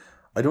really...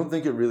 I don't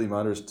think it really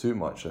matters too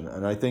much.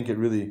 And I think it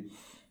really...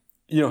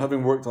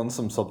 having worked on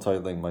some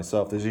subtitling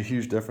myself, there's a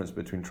huge difference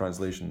between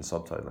translation and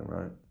subtitling,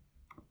 right?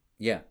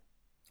 Yeah.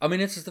 I mean,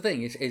 this is the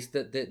thing, is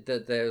that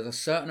there's a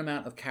certain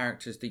amount of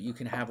characters that you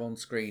can have on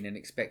screen and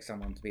expect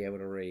someone to be able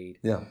to read.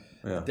 Yeah.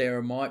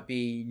 There might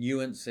be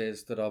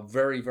nuances that are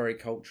very, very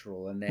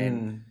cultural, and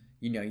then,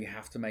 you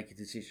have to make a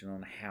decision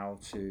on how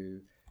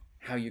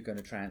you're going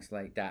to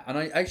translate that. And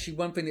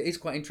one thing that is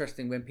quite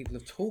interesting when people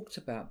have talked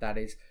about that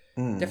is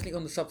definitely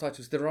on the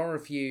subtitles, there are a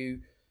few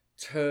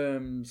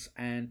terms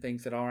and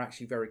things that are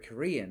actually very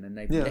Korean, and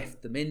they've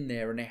left them in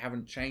there and they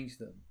haven't changed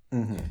them.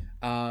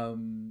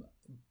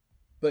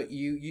 But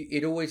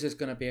it always is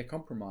going to be a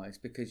compromise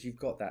because you've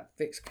got that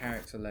fixed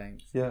character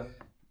length,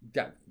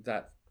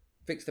 that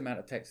fixed amount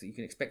of text that you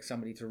can expect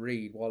somebody to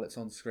read while it's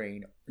on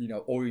screen,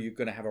 or you're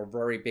going to have a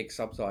very big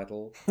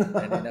subtitle,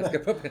 and then that's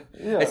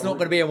it's not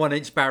going to be a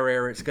 1-inch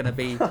barrier. It's going to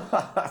be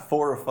 4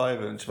 or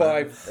 5 inch,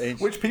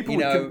 which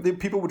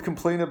people would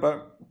complain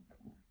about.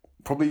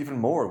 Probably even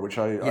more, which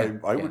I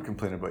would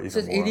complain about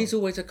even more. It is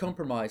always a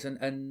compromise,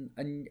 and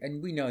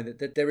we know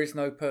that there is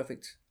no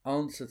perfect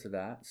answer to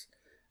that.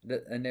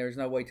 And there is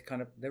no way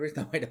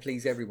to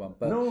please everyone,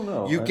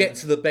 but you get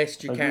to the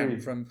best you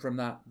can from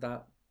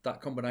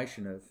that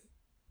combination of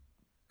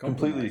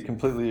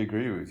completely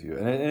agree with you,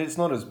 and it's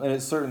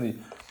certainly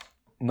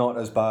not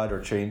as bad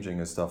or changing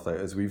as stuff like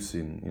as we've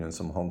seen,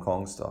 some Hong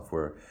Kong stuff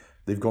where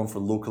they've gone for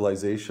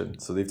localization.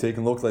 So they've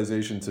taken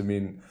localization to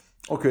mean,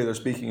 okay, they're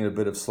speaking in a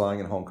bit of slang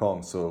in Hong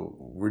Kong, so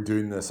we're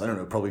doing this, I don't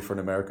know, probably for an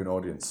American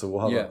audience. So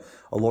we'll have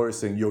a lawyer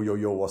saying, yo, yo,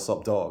 yo, what's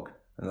up, dog?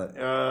 And like,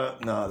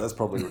 nah, that's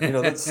probably,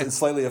 it's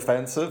slightly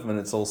offensive, and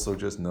it's also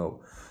just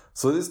no.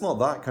 So it's not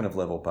that kind of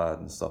level bad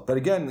and stuff. But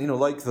again,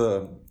 like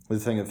the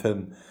thing of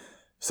him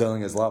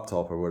selling his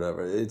laptop or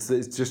whatever, it's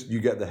just,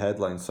 you get the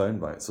headline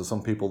soundbite. So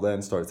some people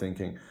then start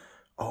thinking,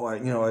 oh,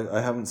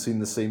 I haven't seen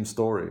the same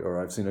story, or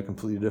I've seen a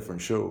completely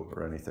different show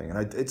or anything.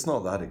 And it's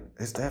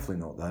definitely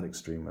not that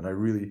extreme. And I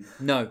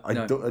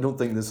don't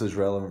think this is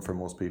relevant for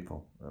most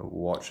people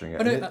watching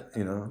it.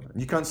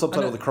 You can't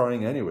subtitle the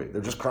crying anyway.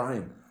 They're just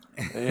crying.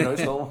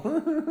 It's not.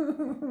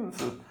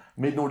 So it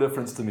made no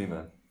difference to me,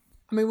 man.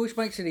 I mean, which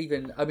makes it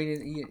even,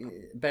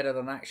 better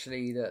than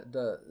actually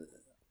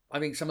I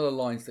think some of the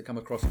lines that come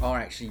across are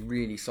actually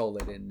really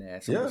solid in there.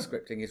 Some of the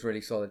scripting is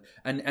really solid.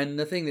 And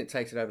the thing that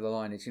takes it over the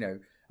line is,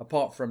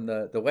 apart from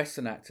the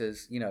Western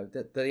actors,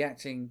 the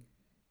acting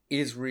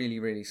is really,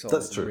 really solid.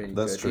 That's true. Really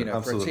That's good. true.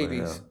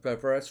 Absolutely.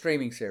 For a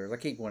streaming series, I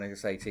keep wanting to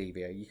say TV.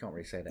 You can't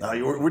really say that.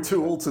 No, we're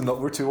too old to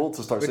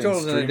start saying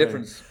streaming. We're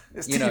difference.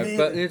 It's TV.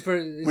 But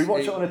we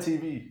watch it on a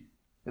TV.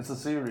 It's a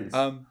series.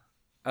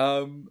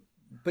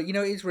 But it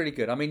is really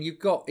good. I mean, you've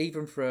got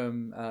even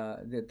from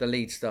the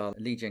lead star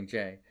Lee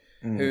Jung-jae,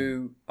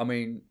 who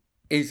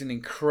is an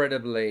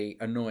incredibly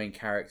annoying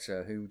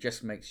character who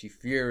just makes you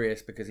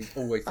furious because he's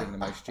always doing the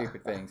most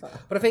stupid things.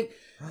 But I think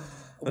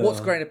what's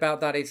great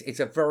about that is it's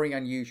a very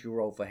unusual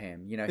role for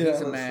him.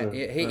 He's a man.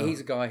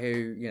 He's a guy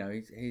who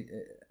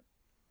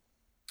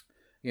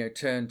he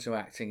turned to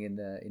acting in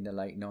the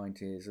late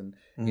 90s and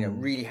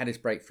really had his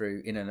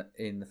breakthrough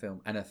in the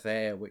film An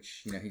Affair,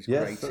 which he's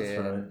great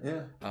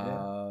in.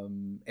 Right.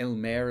 Il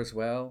Mare as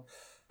well.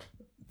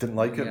 Didn't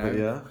like it, but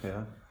yeah.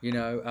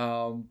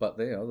 But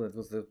there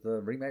was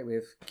the remake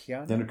with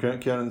Keanu.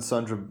 Keanu and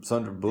Sandra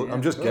Bullock.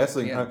 I'm just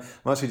guessing. Yeah.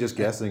 I'm actually just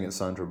guessing it's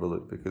Sandra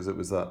Bullock because it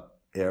was that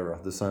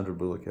era, the Sandra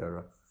Bullock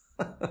era.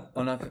 I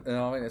think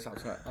that's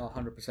absolutely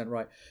 100%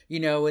 right.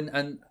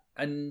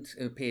 And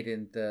appeared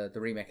in the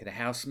remake of The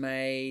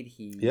Housemaid.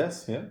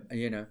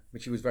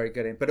 Which he was very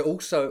good in, but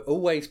also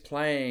always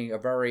playing a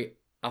very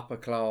upper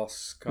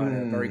class kind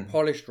of very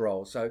polished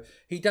role. So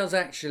he does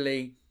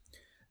actually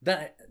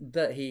that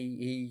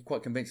he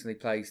quite convincingly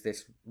plays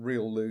this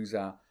real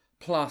loser.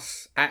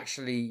 Plus,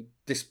 actually,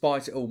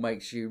 despite it all,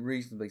 makes you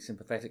reasonably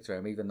sympathetic to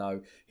him, even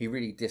though he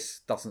really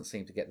just doesn't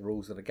seem to get the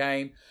rules of the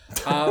game.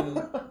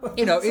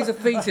 Is a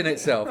feat in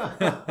itself.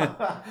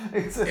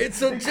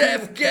 It's a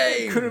deaf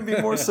game. Couldn't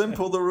be more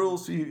simple. The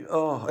rules,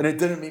 and it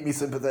didn't make me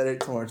sympathetic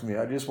towards me.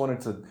 I just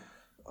wanted to,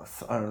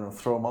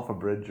 throw him off a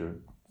bridge or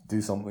do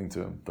something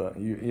to him. But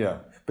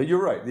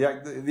you're right.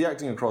 The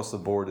acting across the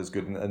board is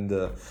good, and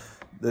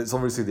it's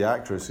obviously the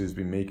actress who's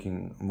been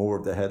making more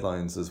of the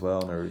headlines as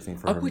well and everything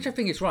for him. Which I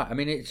think is right. I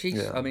mean,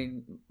 she's. I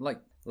mean,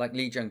 like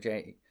Lee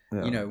Jung-jae,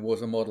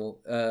 was a model.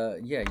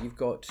 You've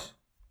got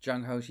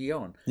Jung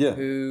Ho-yeon,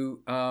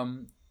 who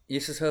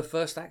this is her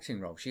first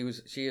acting role. She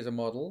is a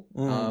model.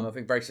 I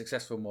think very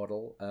successful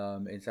model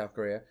in South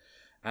Korea.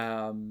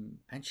 And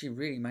she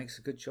really makes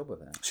a good job of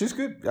that. She's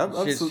good.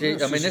 Absolutely.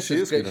 This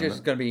is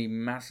going to be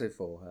massive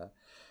for her.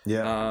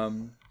 Yeah.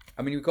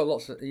 We've got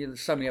lots of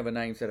so many other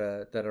names that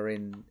are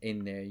in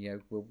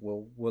there.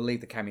 We'll leave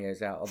the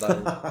cameos out,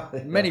 although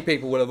many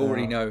people will have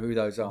already know who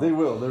those are. They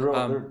will.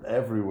 They're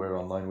everywhere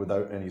online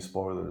without any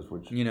spoilers.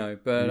 Which another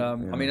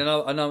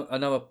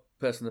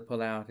person to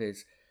pull out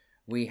is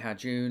Wee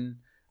Ha-jun,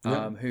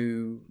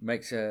 who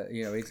makes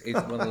is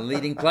one of the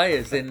leading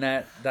players in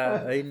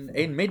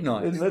in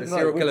Midnight, the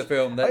serial killer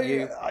film that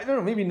I don't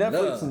know, maybe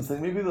Netflix and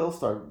thing. Maybe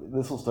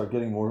this will start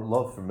getting more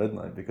love for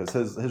Midnight because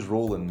his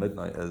role in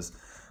Midnight is.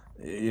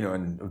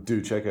 And do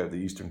check out the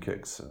Eastern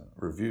Kicks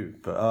review.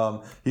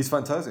 But he's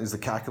fantastic. He's a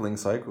cackling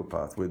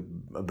psychopath with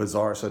a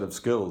bizarre set of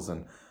skills,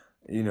 and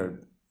it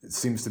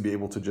seems to be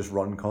able to just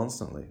run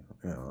constantly.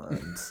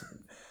 And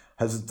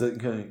has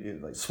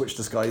switched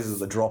disguises at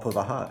the drop of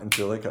a hat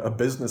into like a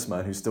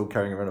businessman who's still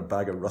carrying around a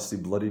bag of rusty,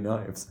 bloody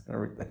knives and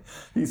everything.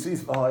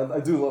 I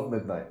do love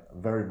Midnight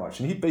very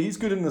much, and he's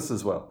good in this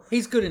as well.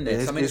 He's good in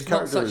this. It's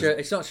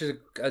not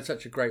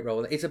such a great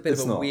role. It's a bit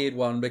of a weird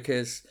one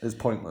because it's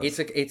pointless.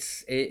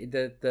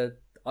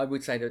 I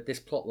would say that this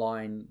plot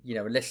line,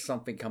 unless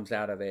something comes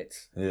out of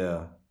it,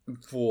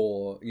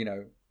 for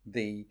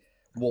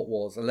what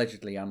was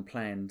allegedly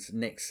unplanned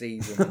next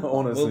season,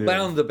 honestly,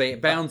 bound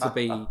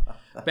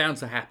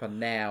to happen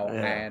now,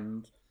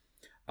 and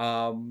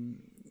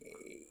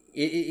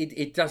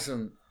it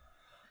doesn't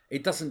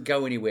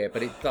go anywhere,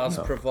 but it does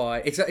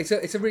provide. It's a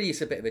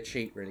bit of a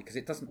cheat, really, because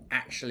it doesn't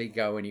actually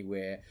go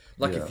anywhere,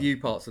 like a few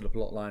parts of the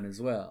plot line as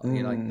well.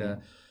 Like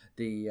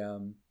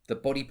the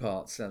body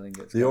part selling.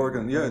 The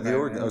organ.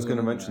 I was going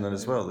to mention that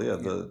as well. Yeah,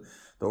 the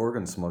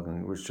organ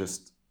smuggling, which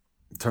just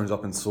turns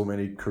up in so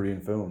many Korean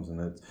films,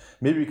 and it's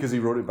maybe because he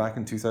wrote it back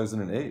in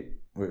 2008,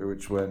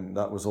 when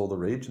that was all the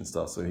rage and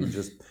stuff, so he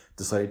just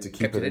decided to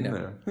keep it in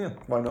there. Yeah,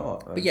 why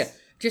not? But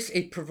just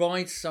it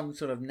provides some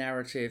sort of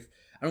narrative,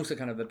 and also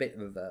kind of a bit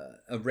of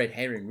a red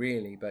herring,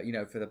 really. But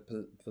for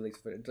the police,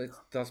 it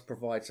does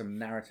provide some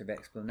narrative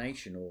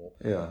explanation, or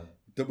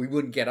that we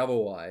wouldn't get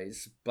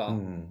otherwise. But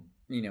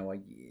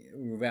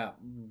without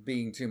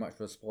being too much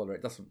of a spoiler,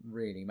 it doesn't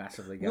really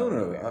massively go.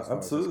 No,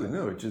 absolutely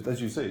no. It just,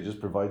 as you say, it just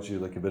provides you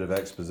like a bit of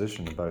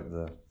exposition about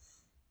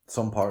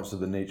some parts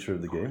of the nature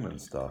of the game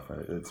and stuff.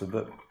 It's a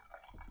bit.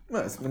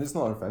 Well, it's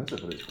not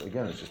offensive, but it's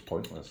just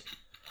pointless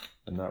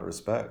in that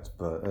respect.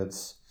 But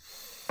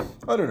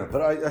I don't know.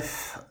 But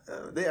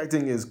the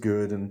acting is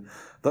good, and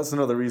that's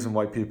another reason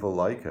why people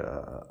like it.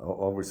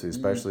 Obviously,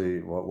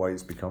 especially why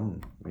it's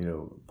become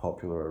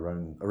popular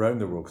around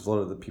the world, because a lot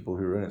of the people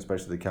who are in it,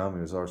 especially the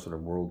cameos, are sort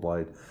of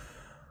worldwide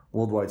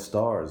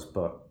stars.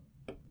 But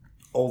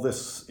all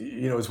this,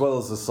 as well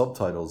as the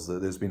subtitles,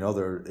 there's been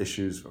other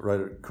issues,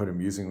 right? Quite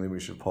amusingly,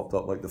 which have popped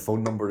up, like the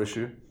phone number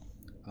issue.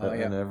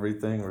 And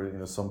everything,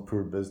 where some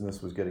poor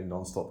business was getting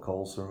non-stop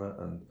calls from it,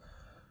 and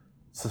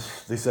so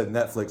they said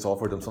Netflix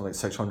offered them something like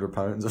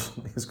 £600 or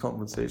something as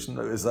compensation.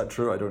 Is that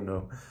true? I don't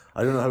know.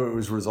 I don't know how it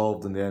was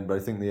resolved in the end, but I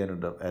think they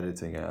ended up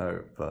editing it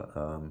out. But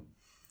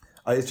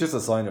it's just a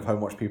sign of how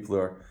much people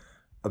are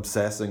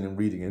obsessing and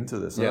reading into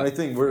this. And I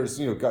think, whereas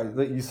guys,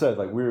 like you said,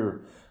 like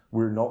we're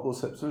not those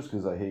hipsters,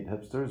 because I hate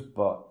hipsters,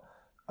 but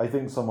I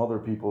think some other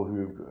people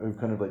who've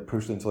kind of like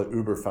pushed into like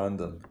Uber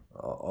fandom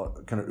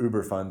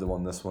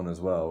on this one as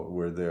well,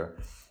 where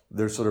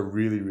they're sort of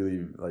really,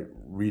 really like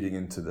reading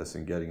into this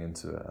and getting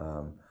into it,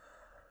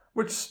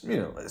 which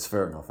it's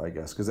fair enough, I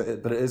guess,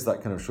 but it is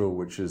that kind of show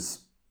which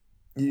is,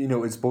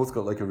 it's both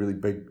got like a really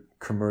big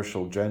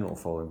commercial general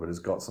following, but it's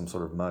got some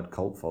sort of mad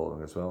cult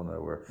following as well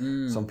now, where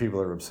some people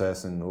are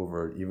obsessing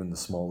over even the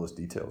smallest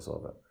details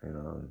of it.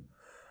 And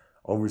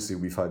obviously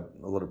we've had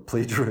a lot of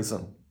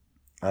plagiarism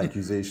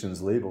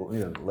accusations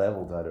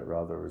leveled at it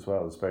rather as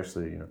well,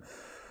 especially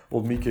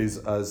old Mickey's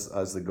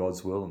as the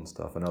God's Will and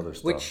stuff and other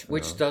stuff.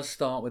 Which does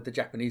start with the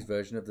Japanese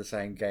version of the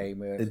same game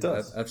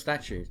of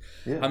statues.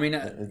 Yeah, I mean,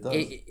 it does.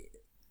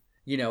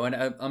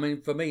 I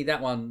mean, for me,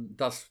 that one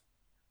does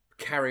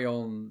carry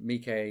on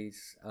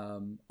Mickey's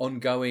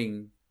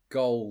ongoing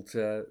goal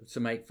to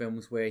make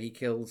films where he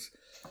kills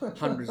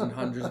hundreds and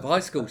hundreds of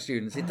high school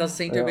students. It does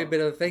seem to be a bit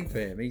of a thing for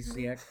him. He's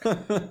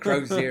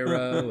Crow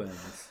Zero and.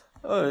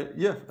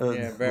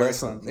 Very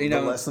fun.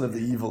 The lesson of the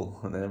evil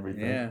and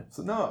everything. Yeah.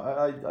 So no,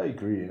 I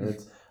agree. And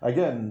it's,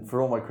 again,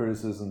 for all my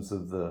criticisms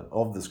of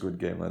the Squid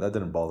Game, like that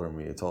didn't bother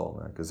me at all,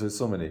 man, because there's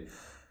so many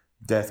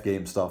death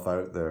game stuff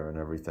out there and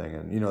everything.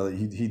 And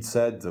he'd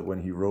said that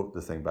when he wrote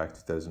the thing back in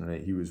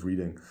 2008, he was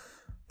reading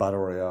Battle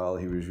Royale,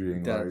 he was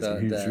reading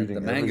the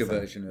manga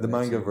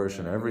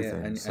version of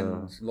everything.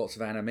 And lots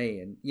of anime,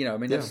 and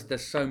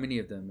there's so many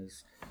of them.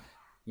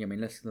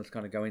 Let's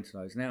kind of go into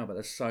those now, but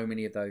there's so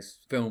many of those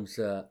films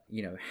that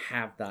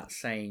have that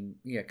same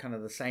kind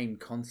of the same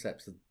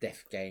concepts of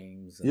death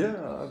games. And,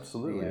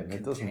 absolutely. And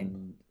it doesn't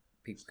in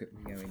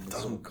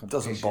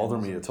doesn't bother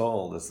me at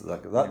all. This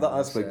that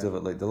aspect of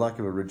it, like the lack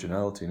of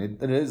originality, and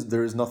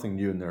there is nothing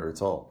new in there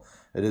at all.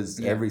 It is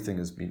everything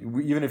has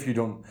been, even if you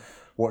don't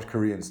watch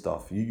Korean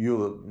stuff,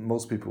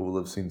 most people will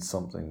have seen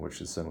something which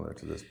is similar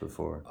to this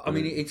before. I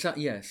mean, it's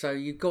So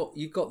you've got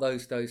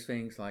those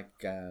things like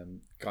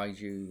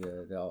Gaiju,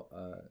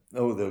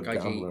 the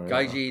gambler,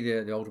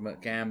 Gaiji, the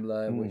ultimate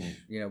gambler, which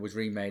was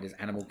remade as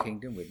Animal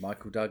Kingdom with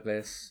Michael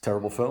Douglas.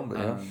 Terrible film,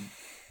 but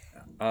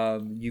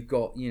you've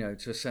got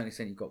to a certain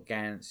extent you've got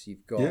Gantz.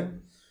 You've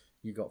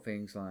got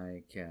things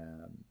like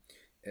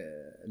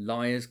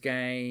Liar's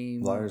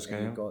Game.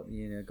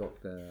 You've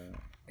got the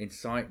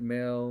Insight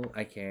Mill,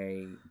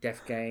 aka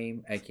Death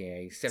Game,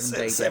 aka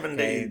 7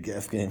 Day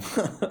Death Game.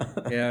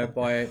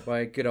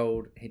 By good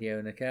old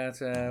Hideo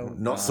Nakata.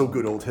 Not so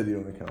good old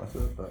Hideo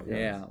Nakata, but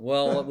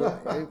well,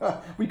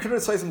 we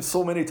criticize him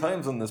so many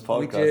times on this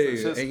podcast.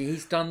 We do.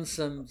 He's done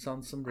some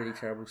really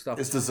terrible stuff.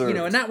 It's deserved.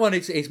 And that one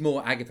is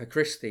more Agatha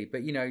Christie,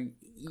 but and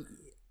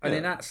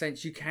in that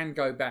sense, you can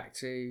go back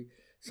to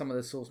some of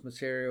the source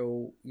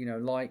material,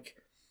 like.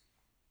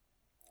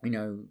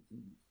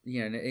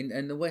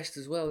 In the West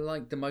as well,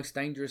 like The Most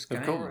Dangerous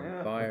Game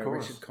by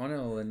Richard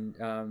Connell, and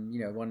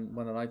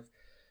one that I've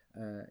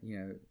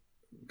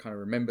kind of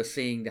remember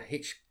seeing the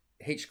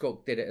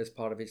Hitchcock did it as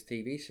part of his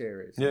TV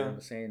series. I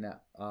remember seeing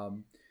that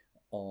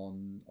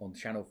on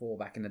Channel 4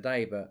 back in the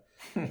day, but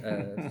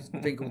a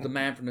thing called The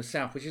Man from the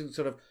South, which isn't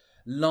sort of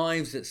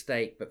lives at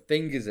stake but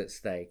fingers at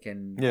stake,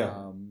 and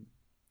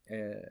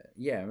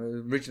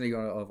originally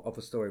of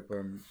a story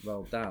from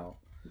Roald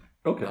Dahl.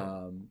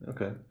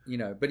 Okay.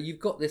 But you've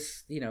got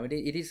this.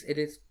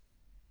 It's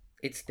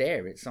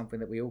there. It's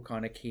something that we all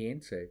kind of key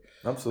into.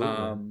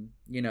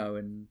 Absolutely.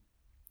 And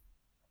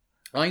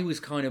I was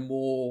kind of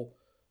more.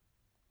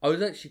 I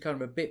was actually kind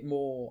of a bit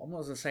more. I'm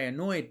not going to say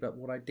annoyed, but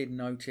what I did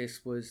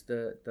notice was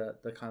the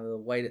kind of the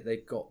way that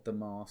they've got the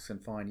masks,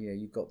 and fine.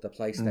 You've got the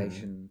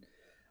PlayStation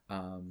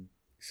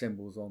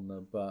symbols on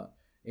them, but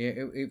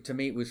to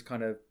me it was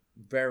kind of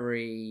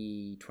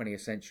very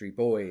 20th Century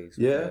Boys.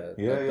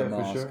 The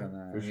mask for sure, and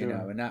that, for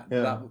sure. and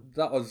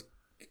that was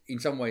in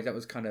some ways that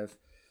was kind of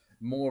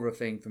more of a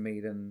thing for me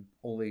than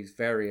all these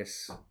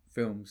various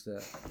films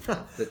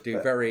that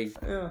do very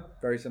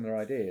similar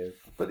ideas.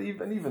 But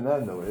even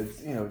then, though,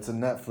 it's it's a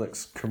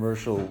Netflix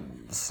commercial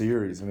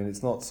series. I mean,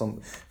 it's not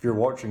some. If you're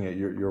watching it,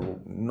 you're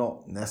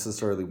not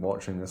necessarily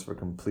watching this for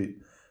complete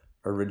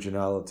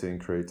originality and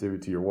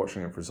creativity. You're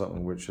watching it for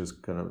something which is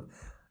kind of,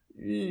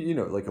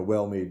 like a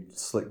well-made,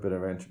 slick bit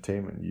of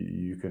entertainment.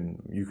 You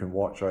can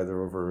watch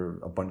either over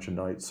a bunch of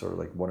nights or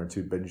like 1 or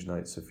 2 binge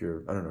nights if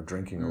you're, I don't know,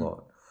 drinking a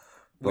lot.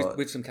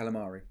 With some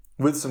calamari.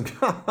 With some,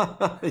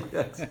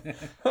 yes.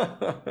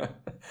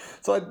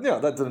 So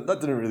that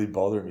didn't really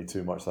bother me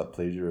too much, that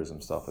plagiarism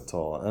stuff at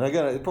all. And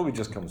again, it probably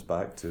just comes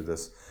back to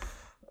this,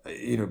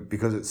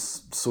 because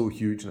it's so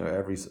huge now.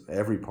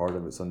 Every part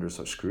of it's under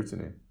such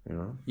scrutiny.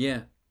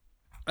 Yeah,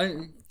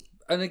 and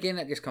again,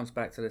 that just comes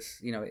back to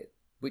this,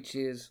 which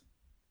is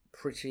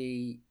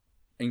pretty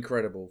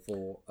incredible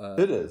for.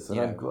 It is, and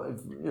I'm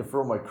glad,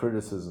 for all my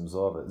criticisms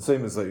of it.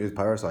 Same as like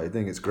Parasite, I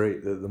think it's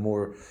great. The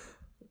more.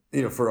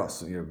 For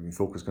us, we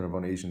focus kind of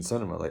on Asian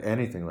cinema, like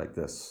anything like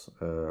this,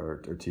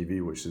 or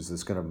TV, which is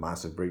this kind of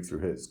massive breakthrough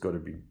hit. It's got to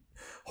be,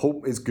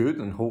 it's good,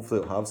 and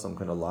hopefully it'll have some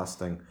kind of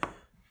lasting,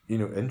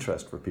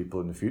 interest for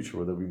people in the future,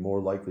 where they'll be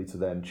more likely to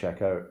then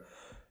check out.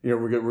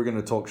 We're going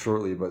to talk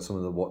shortly about some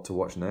of the what to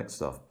watch next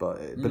stuff, but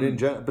in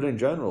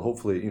general,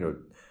 hopefully,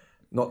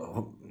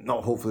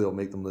 not hopefully it'll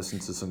make them listen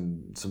to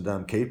some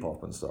damn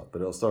K-pop and stuff, but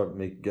it'll start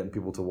getting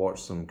people to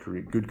watch some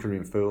good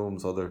Korean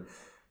films, other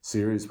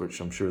series,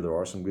 which I'm sure there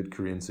are some good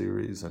Korean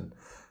series, and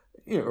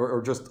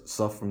or just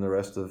stuff from the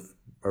rest of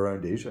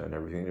around Asia and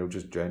everything.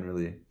 Just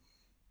generally,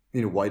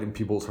 widen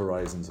people's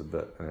horizons a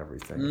bit and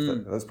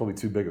everything. That's probably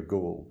too big a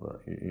goal,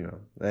 but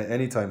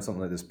anytime something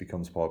like this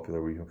becomes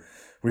popular,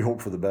 we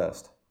hope for the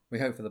best. We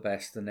hope for the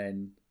best, and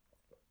then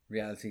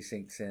reality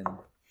sinks in.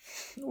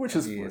 Which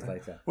is years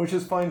later. Which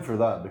is fine for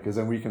that, because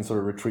then we can sort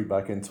of retreat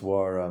back into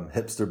our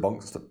hipster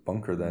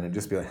bunker then and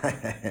just be like,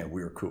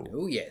 we're cool.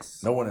 Oh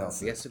yes. No one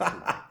else. Yes, is.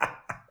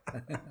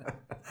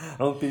 I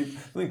don't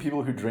think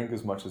people who drink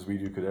as much as we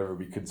do could ever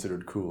be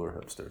considered cool or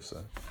hipster.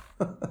 So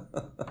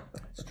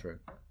that's true.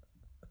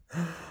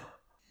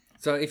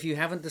 So if you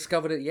haven't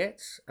discovered it yet,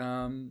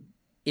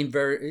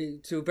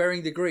 to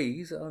varying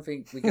degrees, I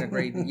think we can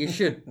agree that you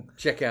should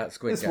check out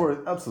Squid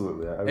Game.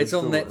 Absolutely. It's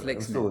on Netflix. I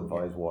still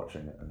advise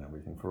watching it and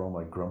everything, for all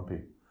my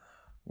grumpy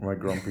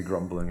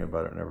grumbling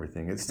about it and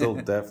everything. It's still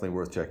definitely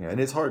worth checking out. And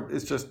it's hard.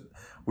 It's just,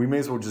 we may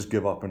as well just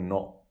give up and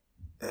not.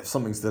 If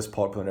something's this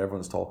popular and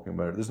everyone's talking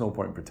about it, there's no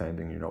point in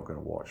pretending you're not going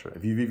to watch it.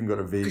 If you've even got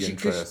a vague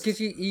interest. Because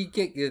you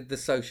get the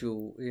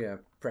social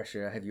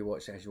pressure. Have you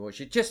watched it? Have you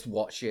watched it? Just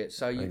watch it,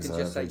 so you can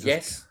just say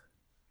yes,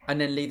 and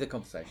then leave the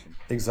conversation.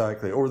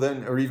 Exactly.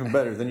 Or even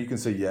better, then you can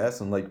say yes,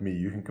 and like me,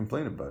 you can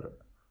complain about it,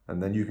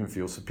 and then you can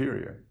feel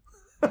superior.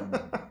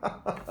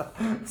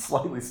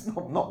 Slightly,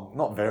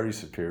 not very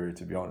superior,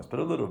 to be honest, but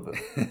a little bit.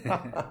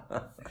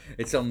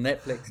 It's on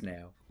Netflix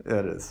now. Yeah,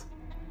 it is.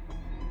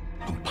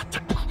 눈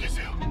바짝 뜨고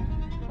계세요.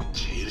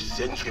 제일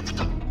센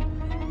중에부터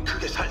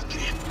크게 살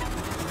길이.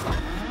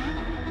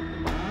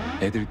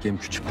 애들 게임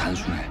규칙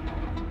단순해.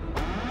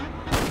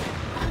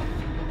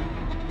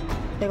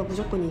 내가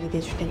무조건 이기게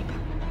해줄 테니까.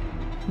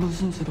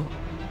 무슨 수로?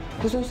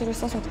 무슨 수를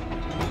써서도.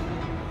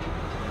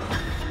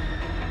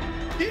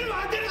 이러면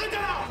안 되는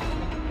거잖아.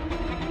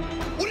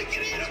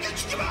 우리끼리 이렇게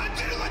죽이면 안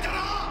되는 거잖아.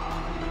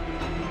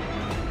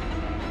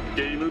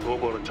 게임을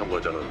거부하는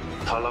참가자는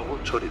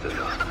탈락으로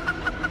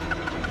처리된다.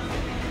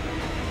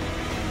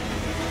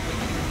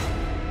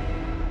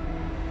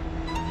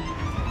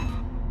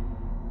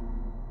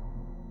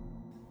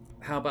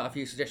 How about a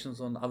few suggestions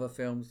on other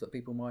films that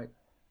people might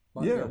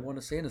want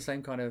to see in the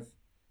same kind of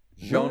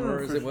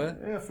genre, as it were?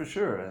 Yeah, for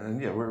sure. And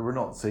we're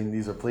not saying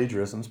these are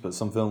plagiarisms, but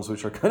some films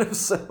which are kind of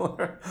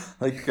similar,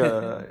 like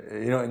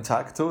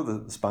Intacto,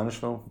 the Spanish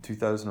film from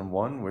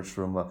 2001, which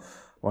from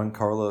Juan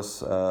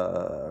Carlos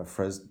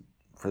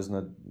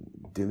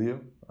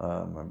Fresnadillo.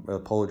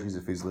 Apologies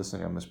if he's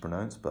listening, I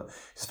mispronounced, but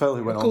he's a fellow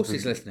who went on. Of course,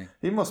 he's listening.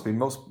 He must be.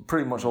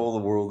 Pretty much all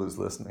the world is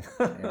listening.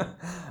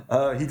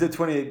 Yeah. He did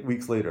 28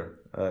 Weeks Later.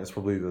 It's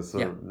probably the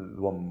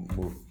one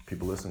more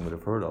people listening would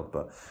have heard of,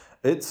 but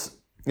it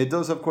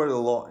does have quite a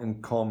lot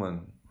in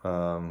common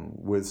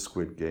with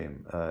Squid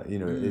Game.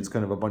 It's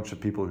kind of a bunch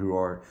of people who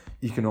are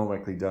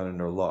economically down in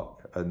their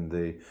luck, and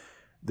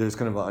there's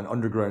kind of an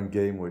underground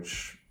game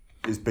which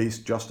is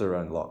based just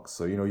around luck.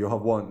 So, you'll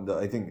have one that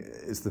I think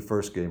is the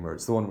first game, or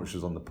it's the one which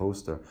is on the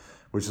poster,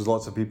 which is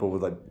lots of people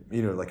with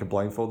like a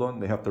blindfold on.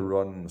 They have to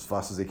run as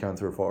fast as they can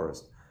through a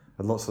forest.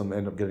 And lots of them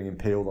end up getting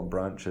impaled on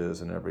branches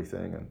and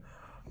everything. And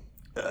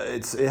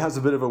it has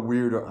a bit of a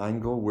weirder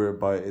angle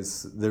whereby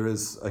there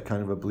is a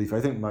kind of a belief. I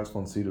think Max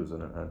von Sydow's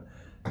in it,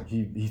 and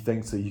he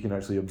thinks that he can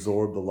actually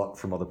absorb the luck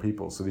from other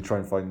people. So they try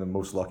and find the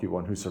most lucky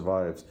one who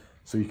survives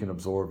so he can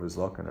absorb his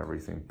luck and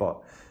everything.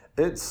 But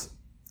it's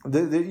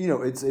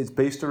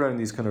based around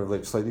these kind of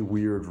like slightly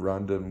weird,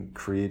 random,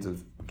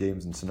 creative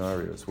games and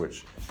scenarios,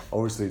 which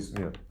obviously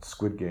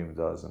Squid Game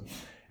does, and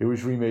it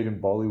was remade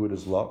in Bollywood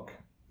as Luck,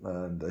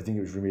 and I think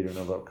it was remade in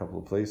another couple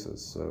of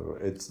places. So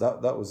it's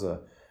that was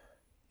a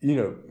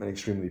an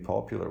extremely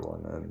popular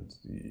one.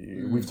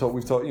 And we've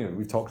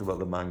talked about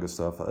the manga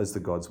stuff, As the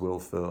Gods Will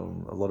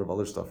film, a lot of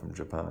other stuff from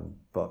Japan,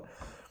 but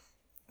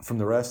from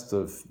the rest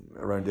of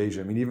around Asia,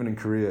 I mean, even in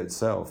Korea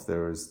itself,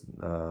 there is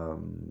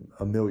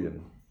A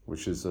Million,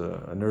 which is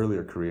an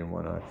earlier Korean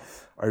one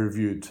I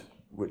reviewed,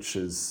 which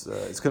is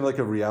it's kind of like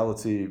a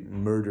reality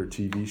murder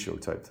TV show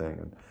type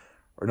thing,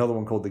 or another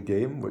one called The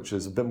Game, which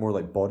is a bit more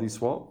like Body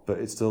Swap, but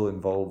it still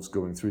involves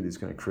going through these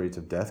kind of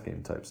creative death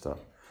game type stuff.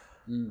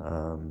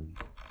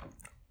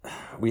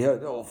 We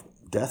had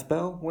Death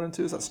Bell 1 and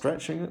 2. Is that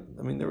stretching it?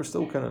 I mean, they were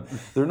still kind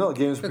of, they're not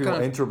games where people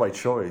enter by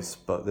choice,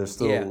 but they're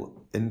still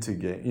into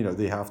game.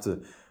 They have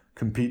to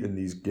compete in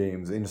these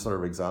games in sort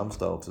of exam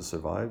style to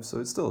survive. So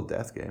it's still a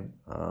death game.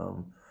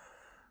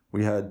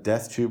 We had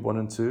Death Tube 1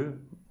 and 2,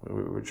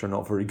 which are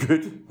not very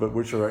good, but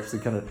which are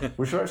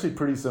actually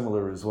pretty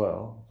similar as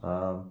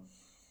well.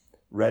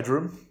 Red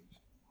Room,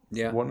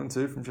 1 and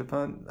 2 from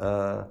Japan.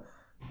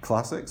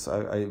 Classics.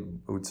 I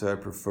would say I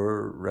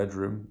prefer Red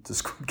Room to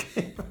Squid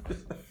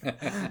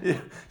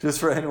Game. Just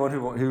for anyone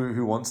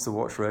who wants to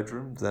watch Red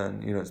Room,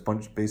 then it's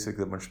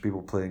basically a bunch of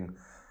people playing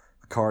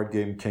a card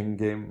game, king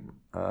game.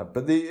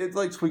 But it's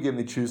like Squid Game.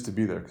 They choose to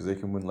be there because they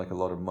can win like a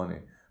lot of money.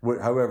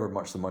 However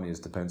much the money is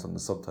depends on the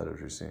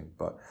subtitles you're seeing.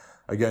 But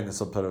again, the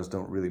subtitles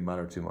don't really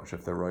matter too much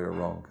if they're right or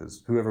wrong,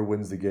 because whoever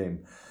wins the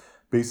game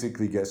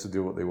basically gets to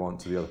do what they want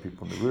to the other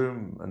people in the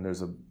room. And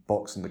there's a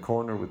box in the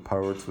corner with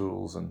power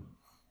tools and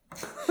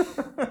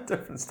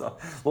different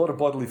stuff. A lot of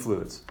bodily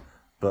fluids,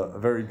 but a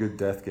very good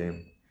death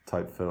game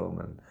type film.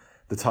 And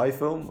the Thai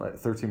film, like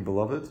 13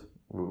 Beloved,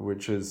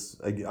 which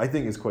is, I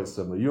think is quite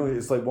similar.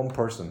 It's like one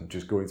person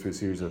just going through a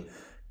series of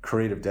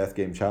creative death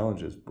game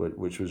challenges, but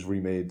which was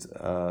remade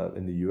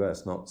in the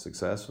US, not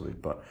successfully,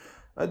 but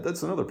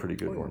that's another pretty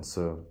good one.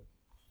 So,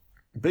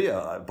 but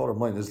yeah, bottom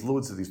line, there's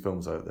loads of these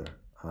films out there,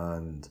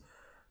 and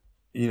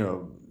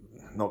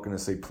not going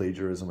to say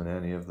plagiarism in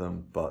any of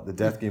them, but the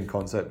death game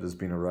concept has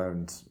been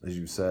around, as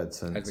you said,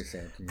 since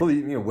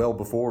probably well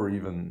before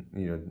even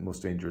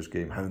Most Dangerous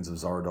Game, Hounds of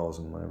Zardoz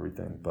and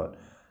everything. But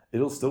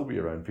it'll still be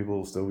around. People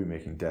will still be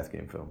making death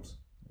game films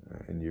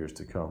in years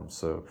to come.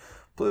 So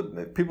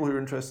people who are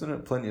interested in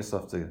it, plenty of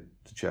stuff to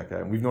check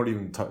out. And we've not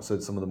even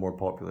said some of the more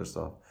popular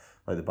stuff,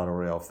 like the Battle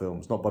Royale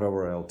films. Not Battle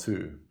Royale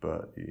 2,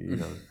 but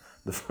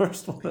the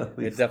first one at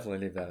least. We'd definitely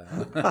leave that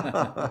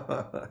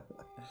out.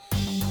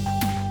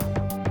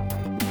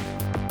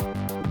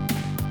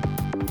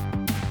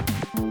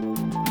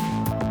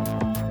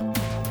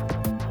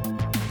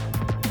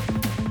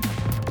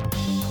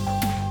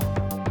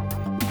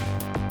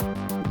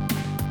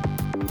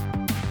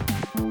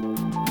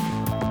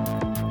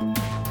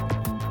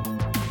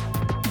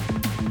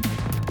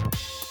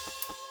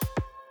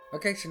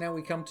 Okay, so now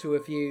we come to a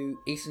few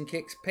Eastern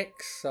Kicks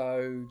picks.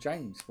 So,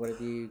 James, what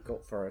have you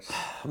got for us?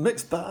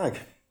 Mixed bag,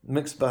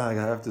 I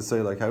have to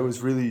say. Like, I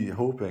was really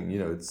hoping,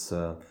 it's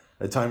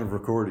at time of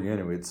recording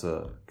anyway, it's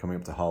coming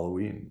up to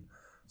Halloween.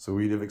 So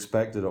we'd have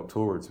expected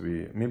October to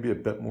be maybe a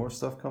bit more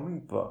stuff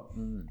coming, but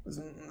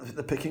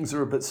the pickings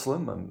are a bit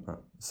slim, I'm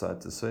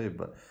sad to say.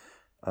 But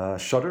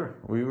Shudder,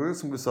 we got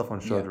some good stuff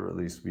on Shudder at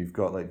least. We've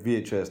got like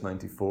VHS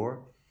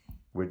 94,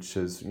 which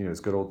is,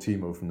 it's got old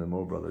Timo from the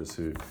Mo Brothers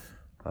who...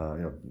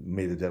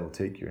 May the Devil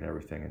Take You and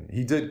everything. And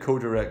he did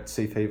co-direct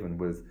Safe Haven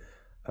with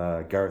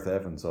Gareth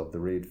Evans of the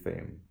Raid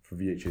fame for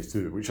VHS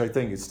 2, which I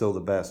think is still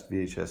the best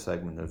VHS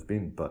segment there's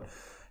been. But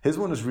his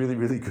one is really,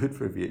 really good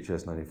for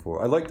VHS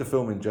 94. I like the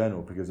film in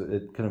general because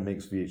it kind of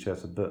makes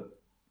VHS a bit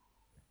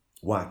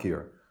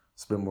wackier.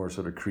 It's a bit more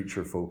sort of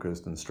creature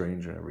focused and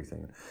strange and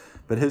everything.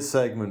 But his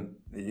segment,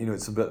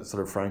 it's a bit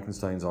sort of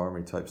Frankenstein's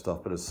Army type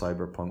stuff, but it's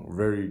cyberpunk,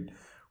 very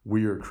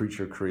weird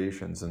creature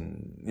creations.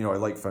 And I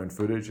like found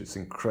footage. It's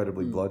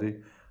incredibly bloody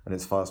and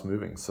it's fast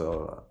moving.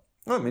 So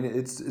I mean,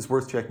 it's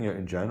worth checking out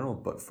in general.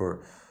 But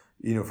for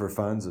for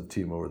fans of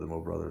Timo or the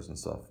Mo Brothers and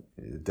stuff,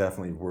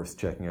 definitely worth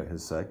checking out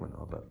his segment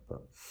of it.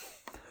 But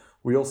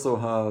we also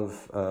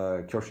have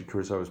Kiyoshi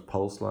Kurosawa's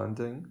Pulse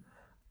Landing.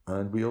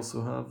 And we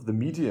also have The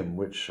Medium,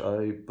 which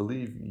I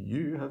believe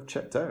you have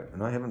checked out,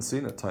 and I haven't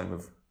seen at time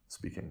of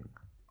speaking.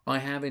 I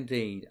have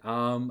indeed,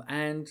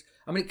 and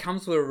I mean it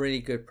comes with a really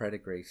good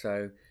pedigree.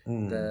 So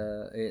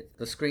the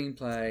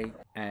screenplay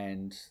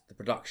and the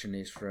production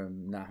is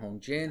from Na Hong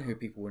Jin, who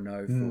people will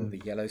know for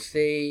The Yellow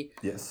Sea,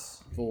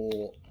 yes,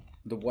 for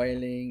The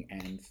Wailing,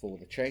 and for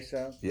The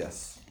Chaser,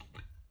 yes,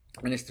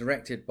 and it's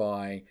directed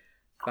by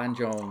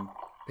Banjong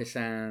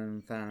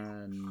Pisanthan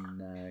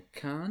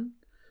Khan.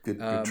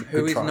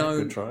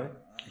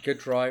 Good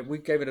try. We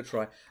gave it a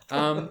try.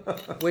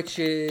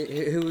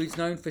 Who is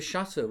known for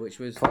Shutter, which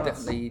was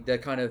definitely the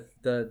kind of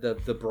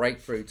the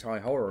breakthrough Thai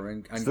horror,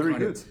 and kind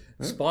of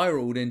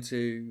spiraled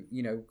into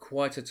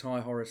quite a Thai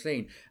horror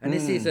scene. And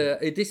this is a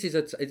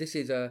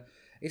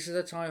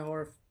Thai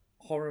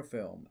horror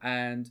film,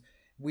 and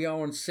we are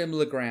on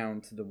similar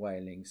ground to The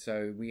Wailing.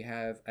 So we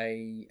have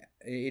it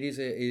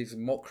is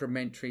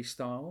mockumentary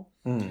style,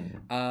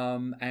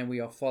 and we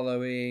are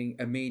following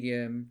a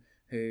medium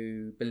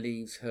who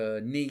believes her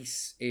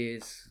niece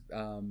is,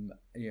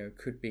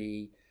 could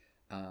be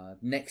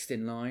next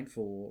in line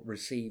for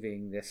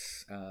receiving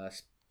this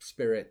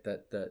spirit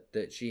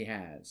that she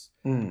has,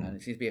 and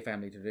it seems to be a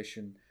family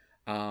tradition.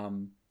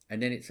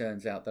 And then it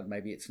turns out that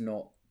maybe it's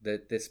not,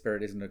 that this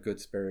spirit isn't a good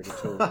spirit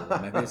at all. Or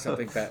maybe it's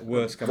something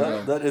worse coming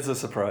on. That is a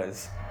surprise.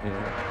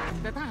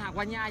 Yeah. แต่ถ้าหาก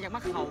ว่าญาอยากม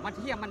าเข้ามาเ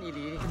ที่ยมมันอีห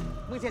ลี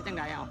มื้อเสียจังไ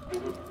ดเอา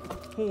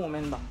ฮู้แ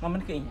ม่นบ่ว่ามั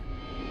นคืออีหยัง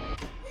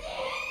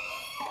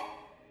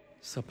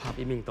สภาพ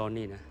อีมิงตอน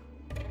นี้นะ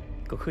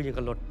ก็คือยัง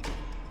กับรถ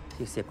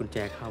ที่เสียบกุญแจ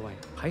คาไว้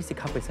ไผสิ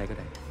ขับไปไสก็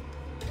ได้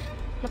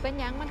แล้วเป็น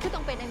หยังมันคือต้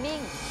องเป็นไอ้มิ่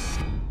ง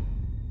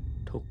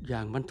ทุกอย่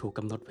างมันถูกก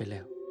ำหนดไว้แ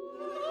ล้ว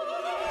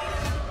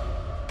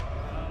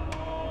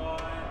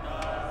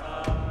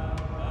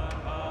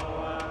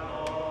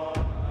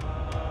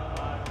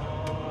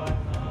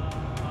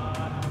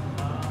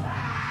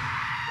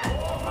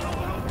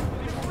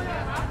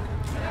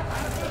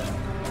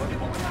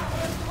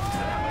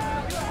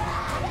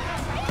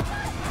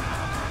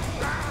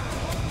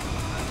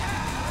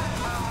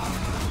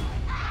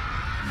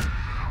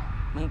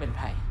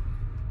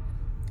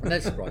No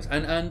surprise,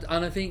 and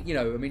I think, you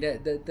know, I mean,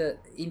 the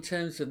in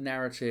terms of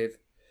narrative,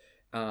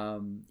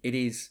 it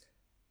is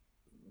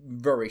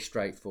very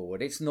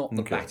straightforward. It's not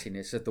the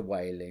battiness of the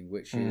wailing,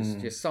 which is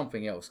just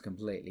something else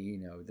completely. You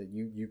know, that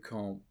you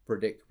can't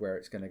predict where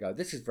it's going to go.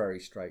 This is very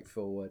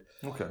straightforward.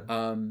 Okay.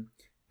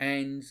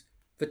 And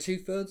for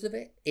 2/3 of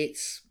it,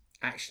 it's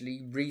actually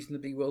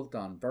reasonably well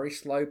done. Very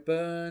slow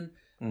burn.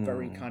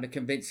 Very kind of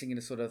convincing in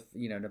a sort of,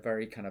 you know, in a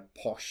very kind of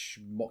posh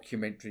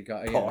mockumentary,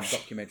 posh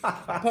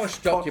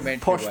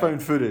documentary, posh way.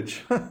 Found footage.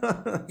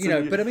 You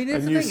know, but I mean, a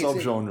the new thing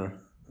subgenre.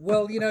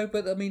 Well, you know,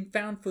 but I mean,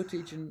 found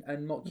footage and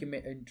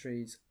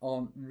mockumentaries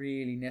aren't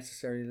really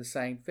necessarily the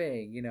same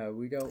thing. You know,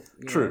 we don't.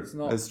 True, it's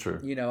not. It's true.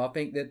 You know, I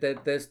think that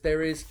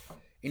there is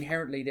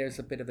inherently there's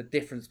a bit of a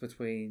difference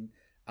between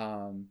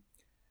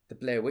the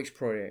Blair Witch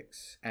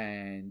projects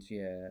and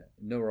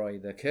Noroi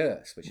the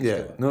Curse, which is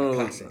still a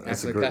classic.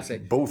 That's a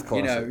classic. Both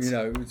classics. You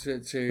know,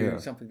 to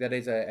something that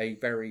is a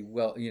very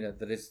well, you know,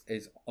 that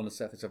is on the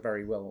surface a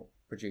very well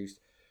produced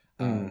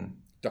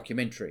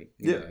documentary.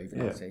 You know, even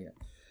I'd say,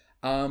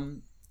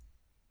 and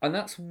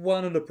that's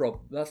one of the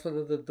problem. That's one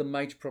of the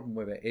major problem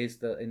with it is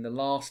that in the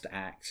last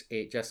act,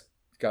 it just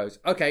goes,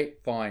 okay,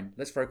 fine,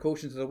 let's throw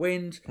caution to the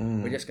wind.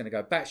 We're just going to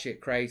go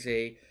batshit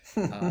crazy.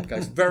 It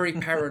goes very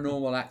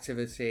paranormal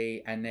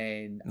activity, and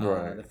then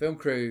the film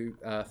crew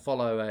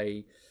follow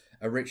a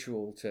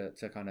ritual to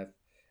kind of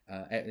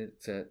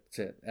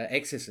to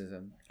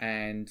exorcism,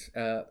 and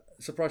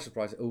surprise,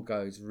 surprise, it all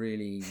goes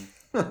really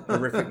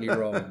horrifically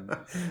wrong.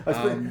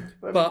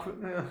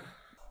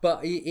 But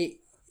it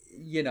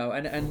you know,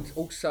 and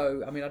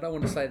also, I mean, I don't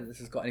want to say that this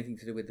has got anything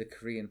to do with the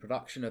Korean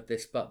production of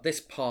this, but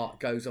this part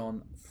goes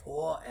on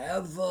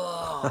forever.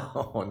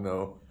 Oh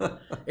no.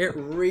 It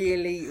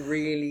really,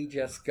 really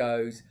just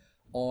goes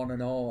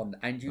on,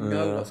 and you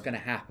know what's going to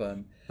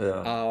happen.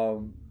 Yeah.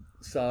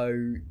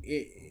 So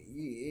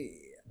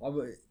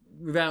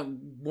without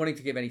wanting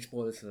to give any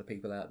spoilers to the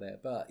people out there,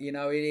 but you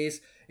know,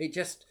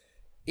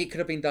 it could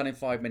have been done in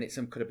 5 minutes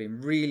and could have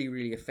been really,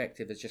 really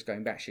effective as just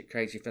going batshit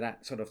crazy for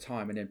that sort of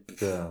time, and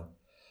then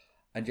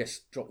and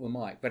just drop the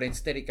mic. But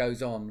instead it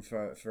goes on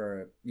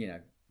for you know,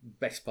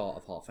 best part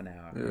of half an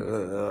hour.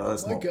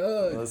 That's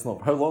God. That's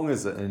not. How long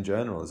is it in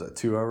general? Is it a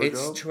 2 hour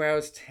It's job? 2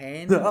 hours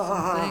 10 or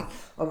something.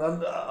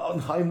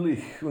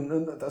 Unheimlich.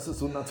 Das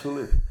ist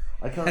unnatürlich.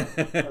 I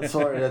can't.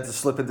 Sorry, I had to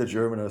slip into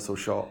German. I was so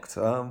shocked.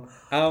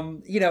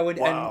 You know, and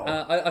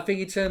I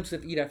think in terms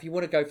of, you know, if you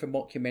want to go for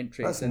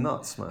mockumentaries, that's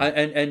nuts, man.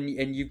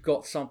 And you've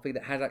got something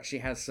that actually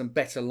has some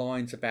better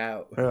lines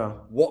about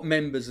what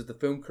members of the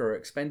film crew are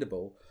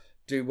expendable.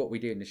 Do What We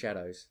Do in the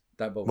Shadows.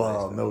 Don't bother.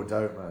 Well, no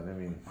doubt, man. I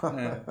mean,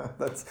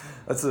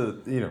 that's a,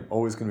 you know,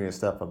 always going to be a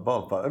step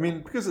above. But I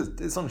mean, because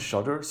it's on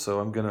Shudder, so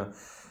I'm gonna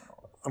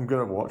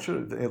watch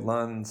it. It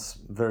lands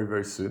very,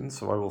 very soon,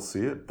 so I will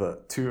see it.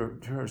 But 2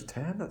 hours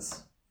 10,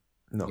 that's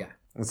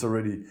it's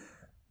already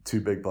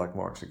 2 big black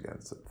marks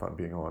against it, if I'm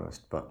being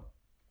honest. But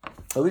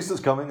at least it's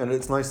coming, and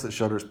it's nice that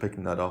Shudder's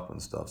picking that up and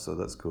stuff. So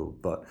that's cool.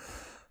 But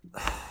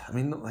I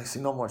mean, like,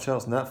 see, not much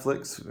else.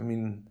 Netflix. I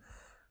mean,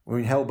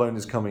 Hellbound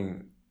is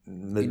coming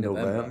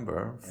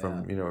mid-November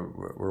from you know,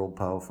 we're old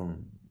pal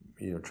from,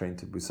 you know, Train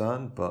to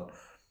Busan, but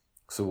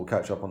so we'll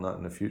catch up on that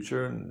in the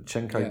future. And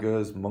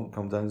Chinkaiga's Monk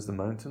comes down the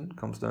mountain.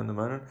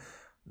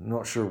 I'm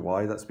not sure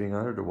why that's being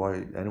added or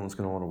why anyone's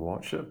going to want to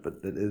watch it, but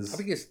it is. I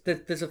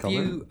think there's a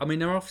few. I mean,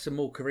 there are some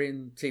more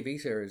Korean TV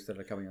series that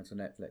are coming onto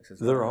Netflix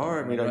as well. There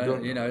are. I mean, I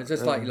don't. You know, it's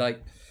just like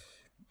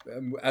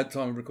at the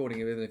time of recording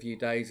it, within a few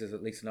days, there's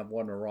at least another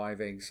one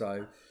arriving.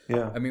 So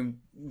I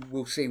mean,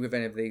 we'll see if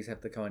any of these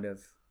have the kind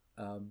of.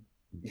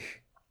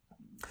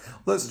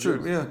 That's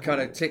true. Yeah,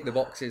 kind of tick the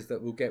boxes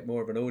that will get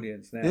more of an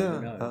audience now.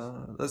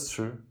 Yeah, that's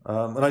true.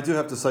 And I do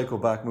have to cycle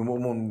back. I mean,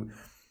 one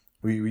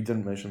we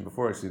didn't mention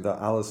before, actually, that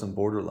Alice in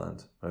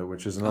Borderland,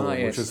 which is another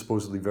one, which is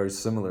supposedly very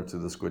similar to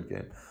the Squid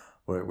Game,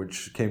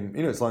 which came.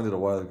 You know, it's landed a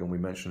while ago, and we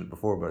mentioned it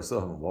before, but I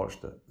still haven't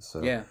watched it.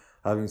 So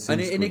having seen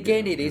and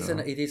again, Game,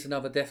 it is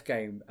another death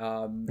game.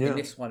 In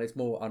this one, it's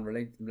more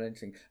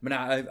unrelenting. I mean,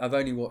 I've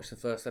only watched the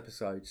first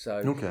episode, so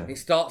it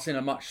starts in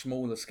a much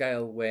smaller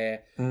scale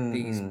where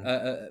these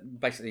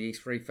basically these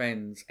three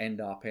friends end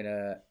up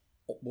in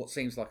what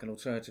seems like an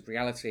alternative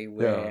reality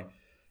where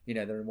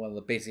they're in one of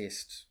the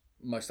busiest,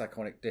 most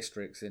iconic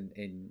districts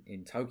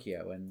in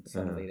Tokyo, and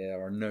suddenly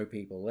there are no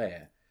people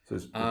there.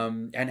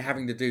 And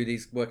having to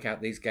work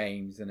out these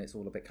games, and it's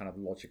all a bit kind of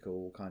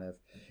logical, kind of.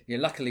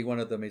 Luckily, one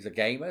of them is a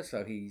gamer,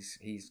 so he's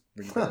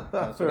really good at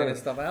kind of sorting this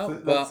stuff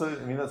out. That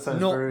sounds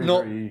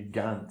very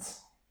Gantz,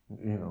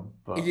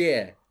 But.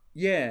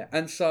 Yeah,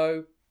 and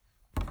so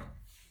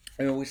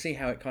we'll see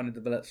how it kind of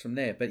develops from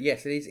there. But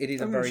yes, it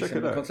is a very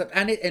similar concept,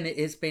 and it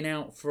has been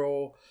out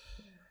for.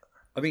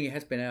 I mean, it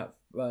has been out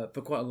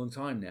for quite a long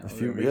time now.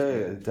 Definitely.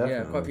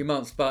 Yeah, quite a few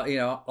months. But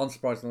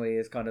unsurprisingly,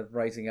 it's kind of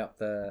raising up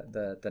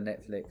the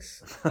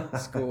Netflix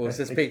scores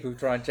as people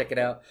try and check it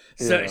out,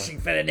 searching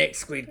for the next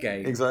Squid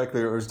Game.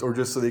 Exactly, or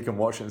just so they can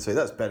watch it and say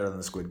that's better than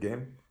the Squid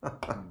Game.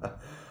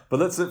 But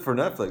that's it for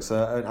Netflix.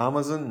 At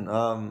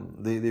Amazon,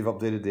 they've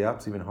updated the app.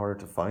 It's even harder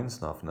to find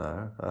stuff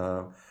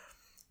now.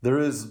 There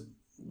is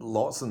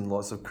lots and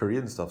lots of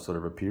Korean stuff sort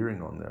of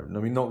appearing on there. I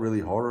mean, not really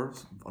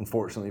horrors,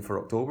 unfortunately, for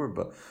October,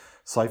 but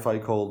sci-fi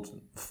called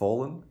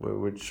Fallen,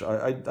 which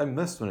I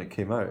missed when it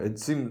came out. It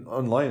seemed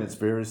online it's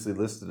variously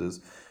listed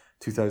as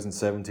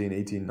 2017,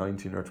 18,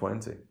 19 or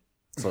 20.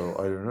 So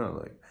I don't know,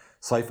 like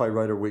sci-fi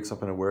writer wakes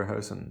up in a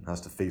warehouse and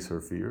has to face her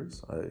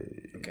fears.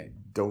 I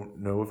don't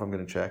know if I'm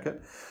going to check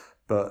it.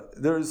 But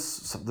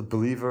there's The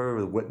Believer,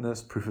 The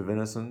Witness, Proof of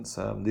Innocence,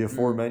 the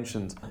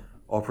aforementioned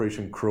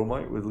Operation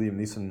Chromite with Liam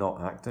Neeson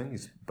not acting.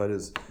 He's about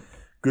as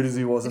good as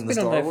he was in the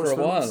Star Wars films. It's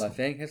been on there for a while, I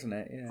think, hasn't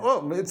it? Yeah.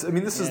 Well,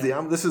 this is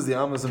the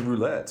Amazon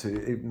roulette.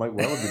 It might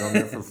well have been on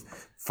there for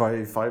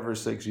 5 or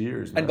 6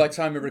 years. And by the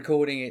time of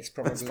recording, it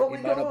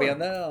might not be on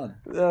there.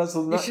 Yeah,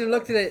 so you should have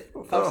looked at it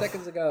 5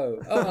 seconds ago.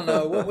 Oh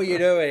no, what were you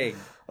doing?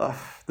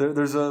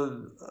 There's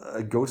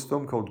a ghost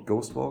film called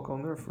Ghost Walk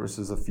on there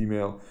versus an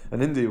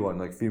indie one,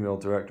 like female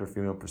director,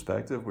 female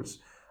perspective, which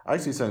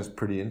actually sounds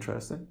pretty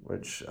interesting,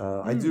 which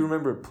I do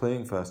remember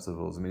playing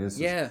festivals. I mean, it's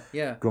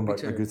going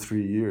back a good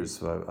 3 years,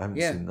 so I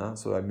haven't seen that,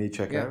 so I may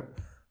check it out.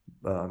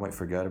 I might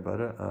forget about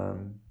it.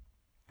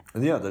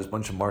 And there's a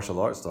bunch of martial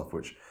arts stuff,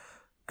 which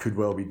could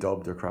well be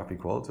dubbed or crappy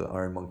quality.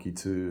 Iron Monkey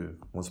 2,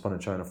 Once Upon a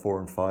China 4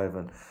 and 5,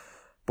 and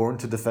Born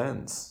to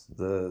Defense,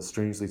 the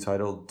strangely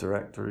titled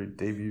directorial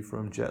debut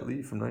from Jet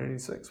Li from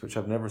 1986, which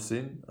I've never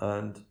seen,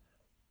 and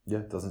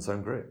it doesn't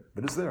sound great,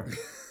 but it's there.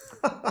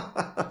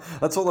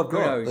 That's all I've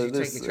got.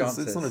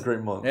 It's not a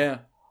great month. Yeah.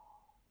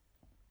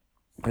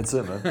 It's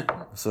it, man.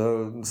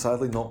 So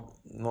sadly not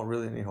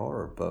really any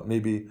horror, but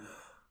maybe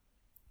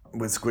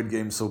with Squid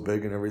Game so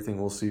big and everything,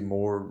 we'll see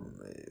more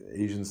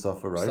Asian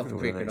stuff arriving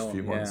over the next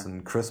few months,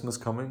 and Christmas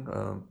coming.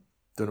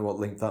 Don't know what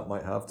link that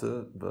might have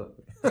to it, but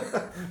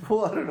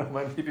well, I don't know,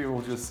 man. Maybe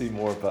we'll just see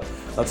more, but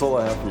that's all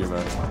I have for you,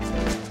 man.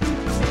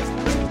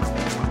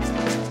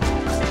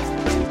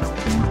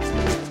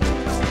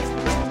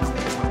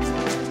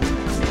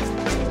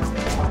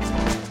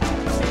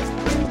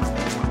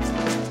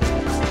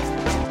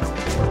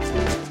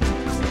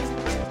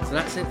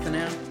 That's it for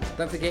now.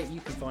 Don't forget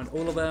you can find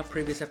all of our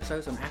previous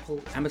episodes on Apple,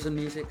 Amazon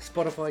Music,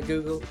 Spotify,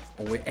 Google,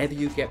 or wherever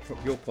you get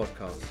your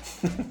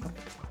podcasts.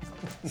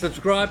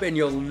 Subscribe and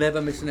you'll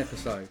never miss an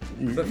episode.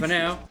 But for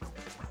now,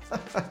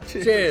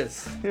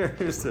 cheers.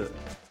 Here's to it.